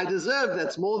more than I deserve.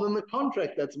 That's more than the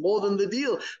contract. That's more than the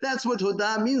deal. That's what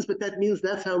Hodah means, but that means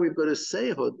that's how we've got to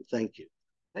say thank you.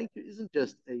 Thank you isn't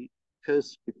just a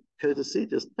courtesy,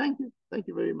 just thank you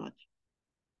very much.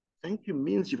 Thank you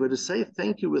means you've got to say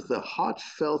thank you with the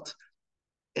heartfelt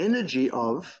energy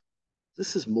of,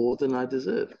 this is more than I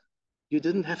deserve. You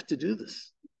didn't have to do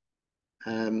this.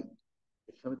 If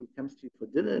somebody comes to you for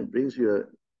dinner and brings you a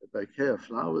bouquet of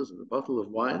flowers and a bottle of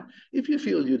wine, if you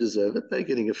feel you deserve it, they're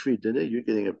getting a free dinner, you're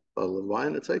getting a bottle of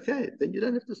wine, it's okay. Then you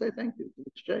don't have to say thank you in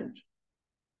exchange.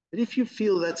 But if you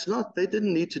feel that's not, they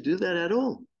didn't need to do that at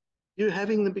all. You're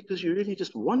having them because you really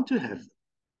just want to have them.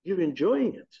 You're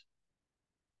enjoying it.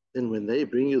 Then when they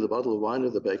bring you the bottle of wine or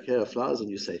the bouquet of flowers and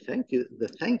you say thank you, the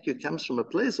thank you comes from a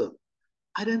place of,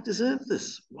 I don't deserve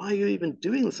this. Why are you even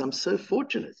doing this? I'm so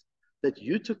fortunate that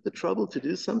you took the trouble to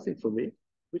do something for me,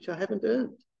 which I haven't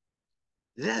earned.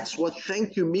 That's what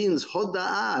thank you means,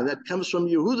 hoda'ah, that comes from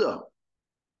Yehuda.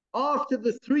 After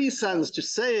the 3 sons to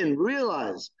say and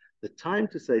realize, the time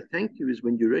to say thank you is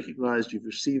when you recognize you've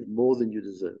received more than you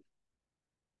deserve.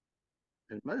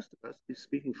 And most of us,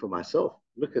 speaking for myself,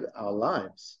 look at our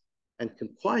lives and can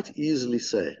quite easily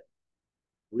say,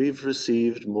 we've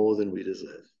received more than we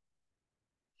deserve.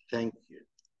 Thank you.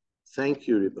 Thank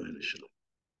you, Ribono Shel Olam.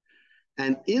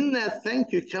 And in that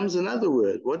thank you comes another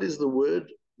word. What is the word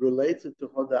related to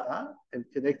hoda'ah and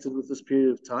connected with this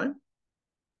period of time?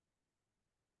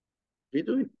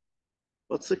 Vidui.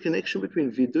 What's the connection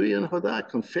between vidui and hoda'ah?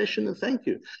 Confession and thank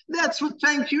you. That's what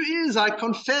thank you is. I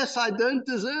confess I don't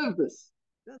deserve this.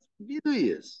 That's what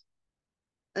vidui is.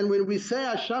 And when we say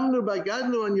Hashamnu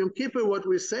Bagadlu on Yom Kippur, what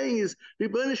we're saying is,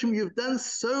 Ribono Shel Olam, you've done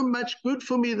so much good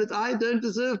for me that I don't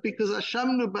deserve, because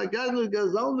Hashamnu Bagadlu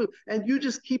Gazalnu, and you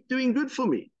just keep doing good for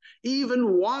me.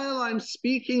 Even while I'm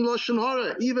speaking Lashon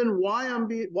Hara, even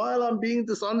while I'm being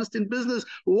dishonest in business,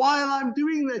 while I'm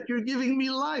doing that, you're giving me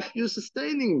life, you're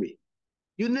sustaining me.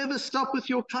 You never stop with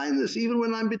your kindness, even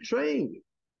when I'm betraying you.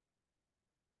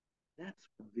 That's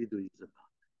what Vidui is about.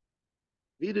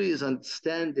 Vidui is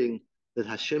understanding that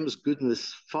Hashem's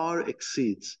goodness far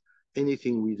exceeds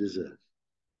anything we deserve.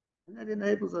 And that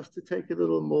enables us to take a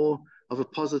little more of a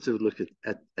positive look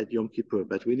at Yom Kippur.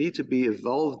 But we need to be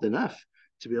evolved enough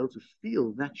to be able to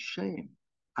feel that shame.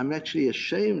 I'm actually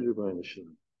ashamed, Ribono Shel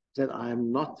Olam, that I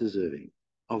am not deserving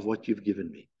of what you've given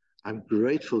me. I'm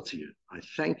grateful to you. I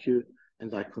thank you,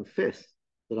 and I confess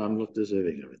that I'm not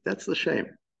deserving of it. That's the shame.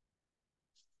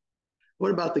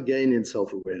 What about the gain in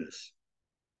self-awareness?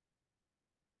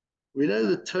 We know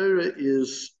the Torah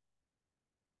is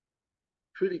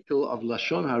critical of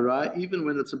Lashon Hara, even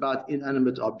when it's about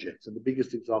inanimate objects. And the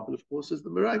biggest example, of course, is the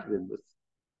Meraglim, with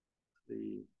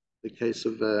the case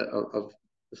of the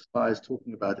spies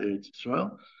talking about Eretz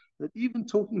Israel. That even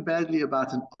talking badly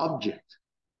about an object,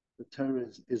 the Torah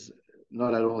is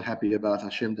not at all happy about.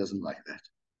 Hashem doesn't like that.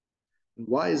 And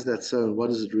why is that so, and what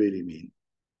does it really mean?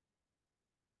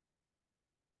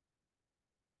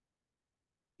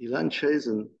 Ilan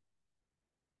Chazen,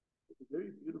 a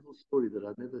very beautiful story that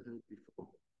I've never heard before.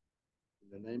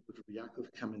 In the name of Yaakov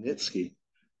Kamenetsky,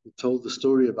 who told the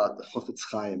story about the Chofetz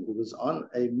Chaim, who was on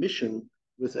a mission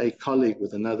with a colleague,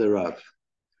 with another Rav.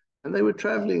 And they were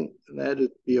traveling, and they had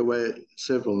to be away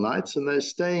several nights, and they're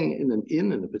staying in an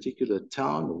inn in a particular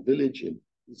town or village in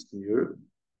Eastern Europe,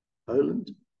 Poland.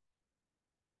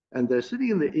 And they're sitting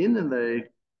in the inn, and they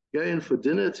go in for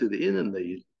dinner to the inn, and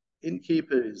the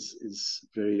innkeeper is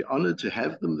very honored to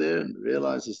have them there and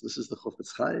realizes this is the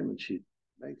Chofetz Chaim, and she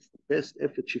makes the best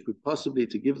effort she could possibly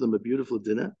to give them a beautiful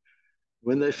dinner.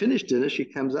 When they finish dinner, she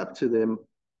comes up to them.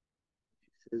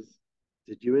 She says,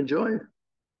 did you enjoy?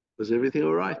 Was everything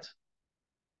all right?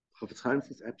 Chofetz Chaim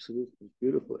says, absolutely, it was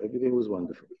beautiful. Everything was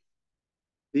wonderful.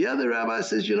 The other rabbi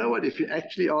says, you know what? If you're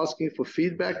actually asking for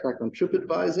feedback, like on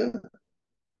TripAdvisor,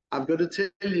 I've got to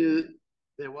tell you,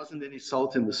 there wasn't any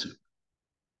salt in the soup.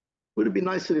 Would it be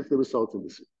nicer if there was salt in the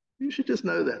soup? You should just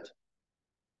know that.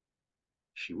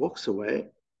 She walks away,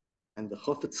 and the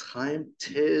Chofetz Chaim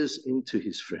tears into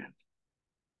his friend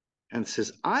and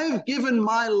says, I've given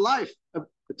my life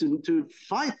to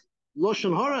fight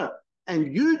Lashon Hara,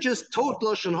 and you just taught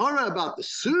Lashon Hara about the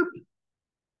soup?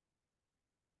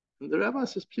 And the rabbi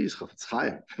says, please, Chofetz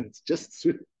Chaim, it's just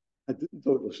soup. I didn't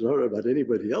talk Lashon Hara about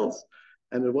anybody else.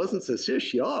 And it wasn't so serious.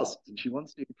 She asked, and she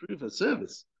wants to improve her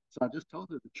service. So I just told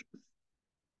her the truth.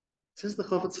 Says the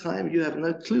Chofetz Chaim, you have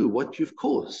no clue what you've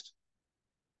caused.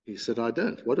 He said, I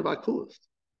don't. What have I caused?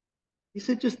 He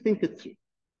said, just think it through.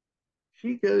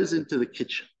 She goes into the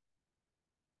kitchen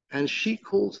and she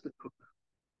calls the cook.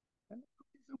 And the cook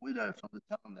is a widow from the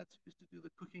town that's used to do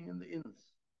the cooking in the inns.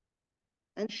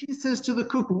 And she says to the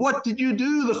cook, what did you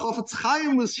do? The Chofetz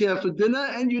Chaim was here for dinner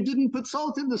and you didn't put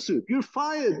salt in the soup. You're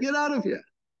fired. Get out of here.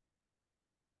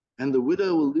 And the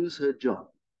widow will lose her job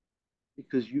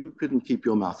because you couldn't keep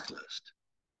your mouth closed.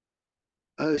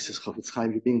 Oh, says Chofetz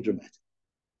Chaim, you're being dramatic.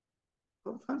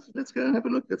 Chofetz Chaim says, let's go and have a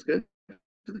look. Let's go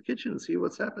to the kitchen and see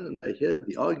what's happened. And I hear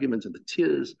the argument and the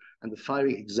tears and the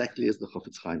firing exactly as the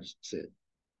Chofetz Chaim said.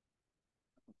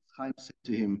 Chofetz Chaim said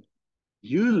to him,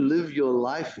 you live your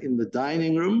life in the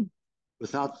dining room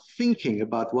without thinking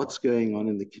about what's going on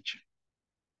in the kitchen.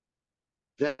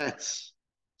 That's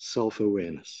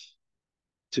self-awareness.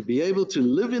 To be able to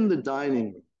live in the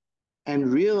dining room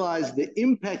and realize the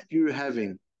impact you're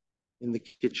having in the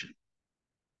kitchen.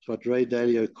 It's what Ray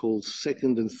Dalio calls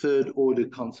second and third order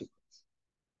consequence.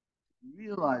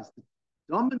 Realize the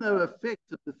domino effect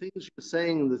of the things you're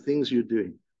saying and the things you're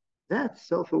doing. That's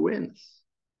self-awareness.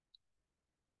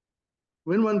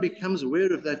 When one becomes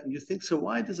aware of that and you think, so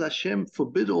why does Hashem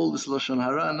forbid all this Lashon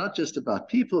Hara, not just about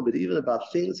people, but even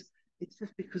about things? It's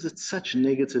just because it's such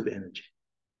negative energy.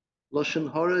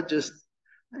 Lashon Hara just,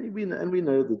 and we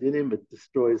know the dinim, it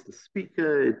destroys the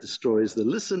speaker, it destroys the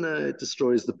listener, it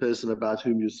destroys the person about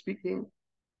whom you're speaking.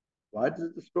 Why does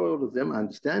it destroy all of them? I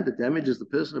understand it damages the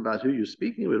person about who you're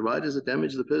speaking with. Why does it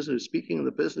damage the person who's speaking and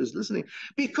the person who's listening?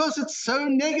 Because it's so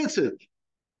negative.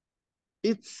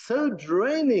 It's so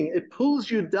draining. It pulls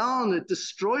you down. It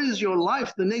destroys your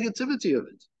life, the negativity of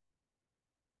it.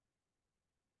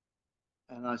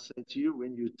 And I say to you,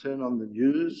 when you turn on the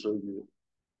news or you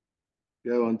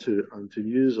go onto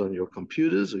news on your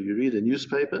computers or you read a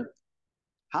newspaper,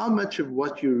 how much of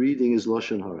what you're reading is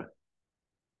Lashon Hara?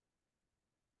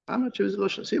 How much of it is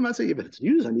Lashon? So you might say, yeah, but it's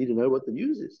news. I need to know what the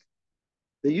news is.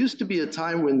 There used to be a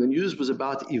time when the news was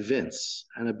about events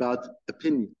and about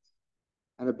opinions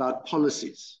and about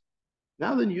policies.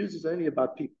 Now the news is only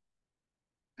about people,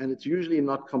 and it's usually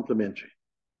not complimentary.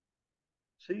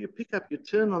 So you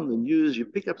turn on the news, you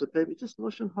pick up the paper, just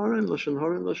Lashon Hara and Lashon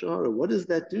Hara and Lashon Hara. What does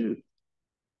that do?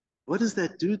 What does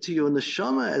that do to your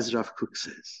neshama, as Rav Kook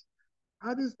says?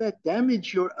 How does that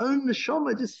damage your own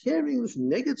neshama, just hearing this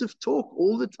negative talk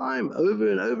all the time,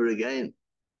 over and over again?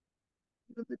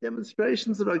 Even the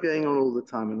demonstrations that are going on all the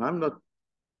time, and I'm not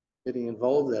getting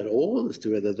involved at all as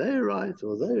to whether they're right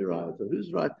or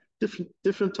who's right,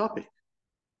 different topic.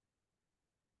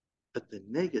 But the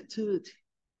negativity,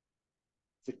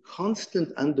 the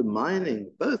constant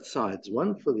undermining, both sides,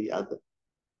 one for the other,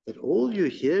 that all you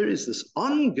hear is this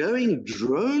ongoing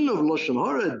drone of Lashon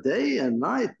Hara day and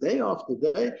night, day after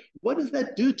day. What does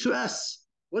that do to us?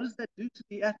 What does that do to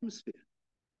the atmosphere?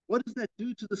 What does that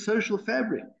do to the social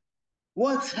fabric?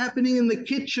 What's happening in the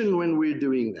kitchen when we're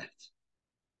doing that?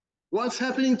 What's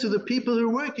happening to the people who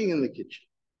are working in the kitchen?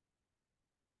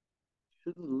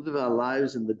 We shouldn't live our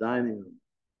lives in the dining room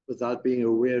without being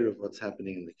aware of what's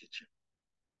happening in the kitchen.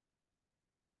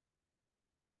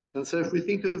 And so if we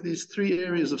think of these three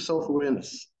areas of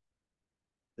self-awareness,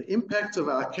 the impact of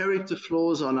our character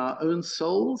flaws on our own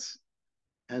souls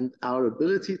and our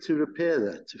ability to repair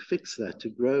that, to fix that, to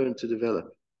grow and to develop.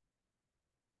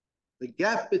 The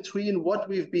gap between what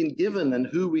we've been given and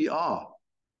who we are,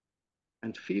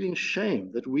 and feeling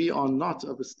shame that we are not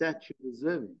of a stature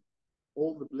deserving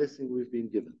all the blessing we've been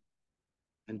given,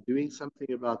 and doing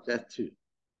something about that too.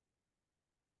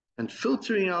 And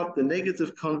filtering out the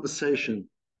negative conversation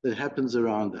that happens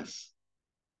around us,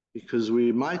 because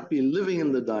we might be living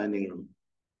in the dining room,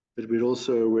 but we're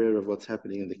also aware of what's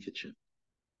happening in the kitchen.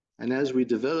 And as we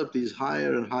develop these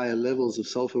higher and higher levels of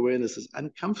self-awareness, as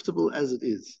uncomfortable as it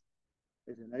is,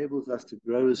 it enables us to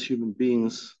grow as human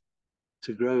beings,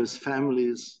 to grow as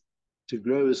families, to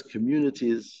grow as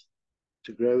communities,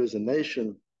 to grow as a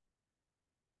nation.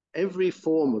 Every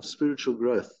form of spiritual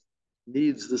growth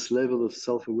needs this level of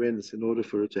self-awareness in order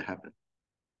for it to happen.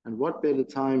 And what better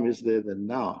time is there than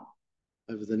now,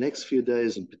 over the next few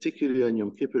days, and particularly on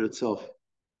Yom Kippur itself,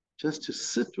 just to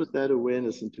sit with that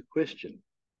awareness and to question,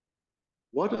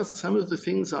 what are some of the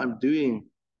things I'm doing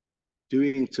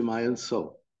to my own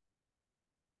soul?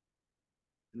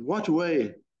 In what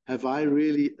way have I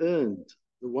really earned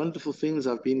the wonderful things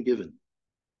I've been given?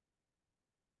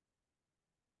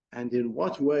 And in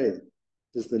what way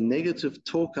does the negative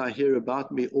talk I hear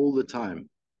about me all the time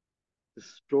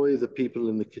destroy the people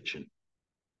in the kitchen?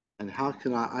 And how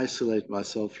can I isolate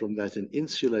myself from that and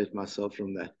insulate myself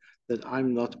from that, that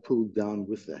I'm not pulled down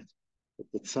with that, but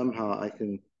that somehow I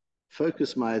can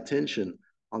focus my attention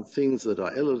on things that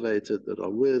are elevated, that are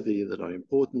worthy, that are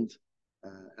important,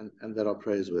 and that are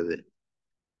praiseworthy.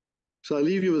 So I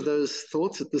leave you with those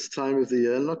thoughts at this time of the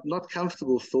year. Not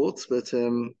comfortable thoughts, but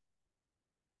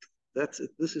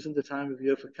this isn't the time of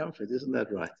year for comfort, isn't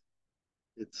that right?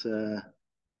 It's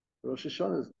Rosh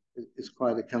Hashanah is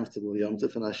quite a comfortable Yom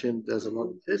Tov, and Hashem does a lot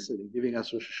of testing in giving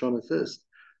us Rosh Hashanah first.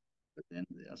 But then,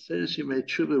 as you made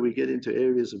tshuva, we get into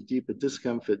areas of deeper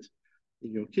discomfort.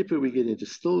 In Yom Kippur, we get into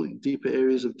still deeper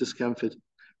areas of discomfort.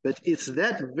 But it's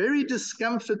that very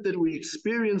discomfort that we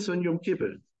experience on Yom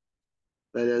Kippur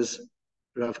that, as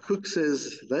Rav Kook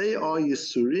says, they are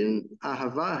Yisurin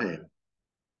Ahavahem.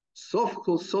 Sof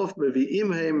kol sof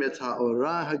mevi'im heim et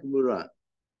ha'orah hagmura.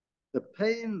 The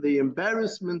pain, the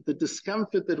embarrassment, the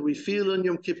discomfort that we feel on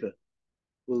Yom Kippur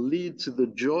will lead to the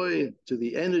joy, to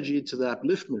the energy, to the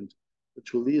upliftment,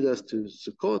 which will lead us to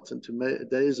Sukkot and to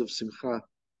days of Simcha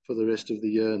for the rest of the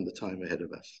year and the time ahead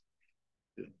of us.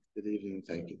 Good evening.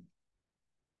 Thank you.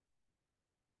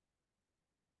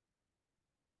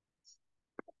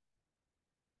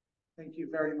 Thank you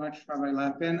very much, Rabbi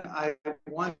Lapin. I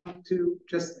want to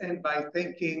just end by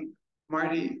thanking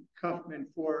Marty Kaufman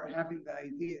for having the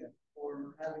idea,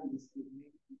 for having this evening,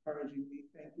 encouraging me.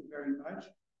 Thank you very much.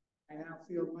 I now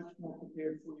feel much more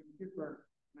prepared for Yom Kippur,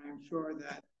 and I'm sure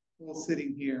that all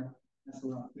sitting here as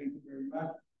well. Thank you very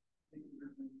much.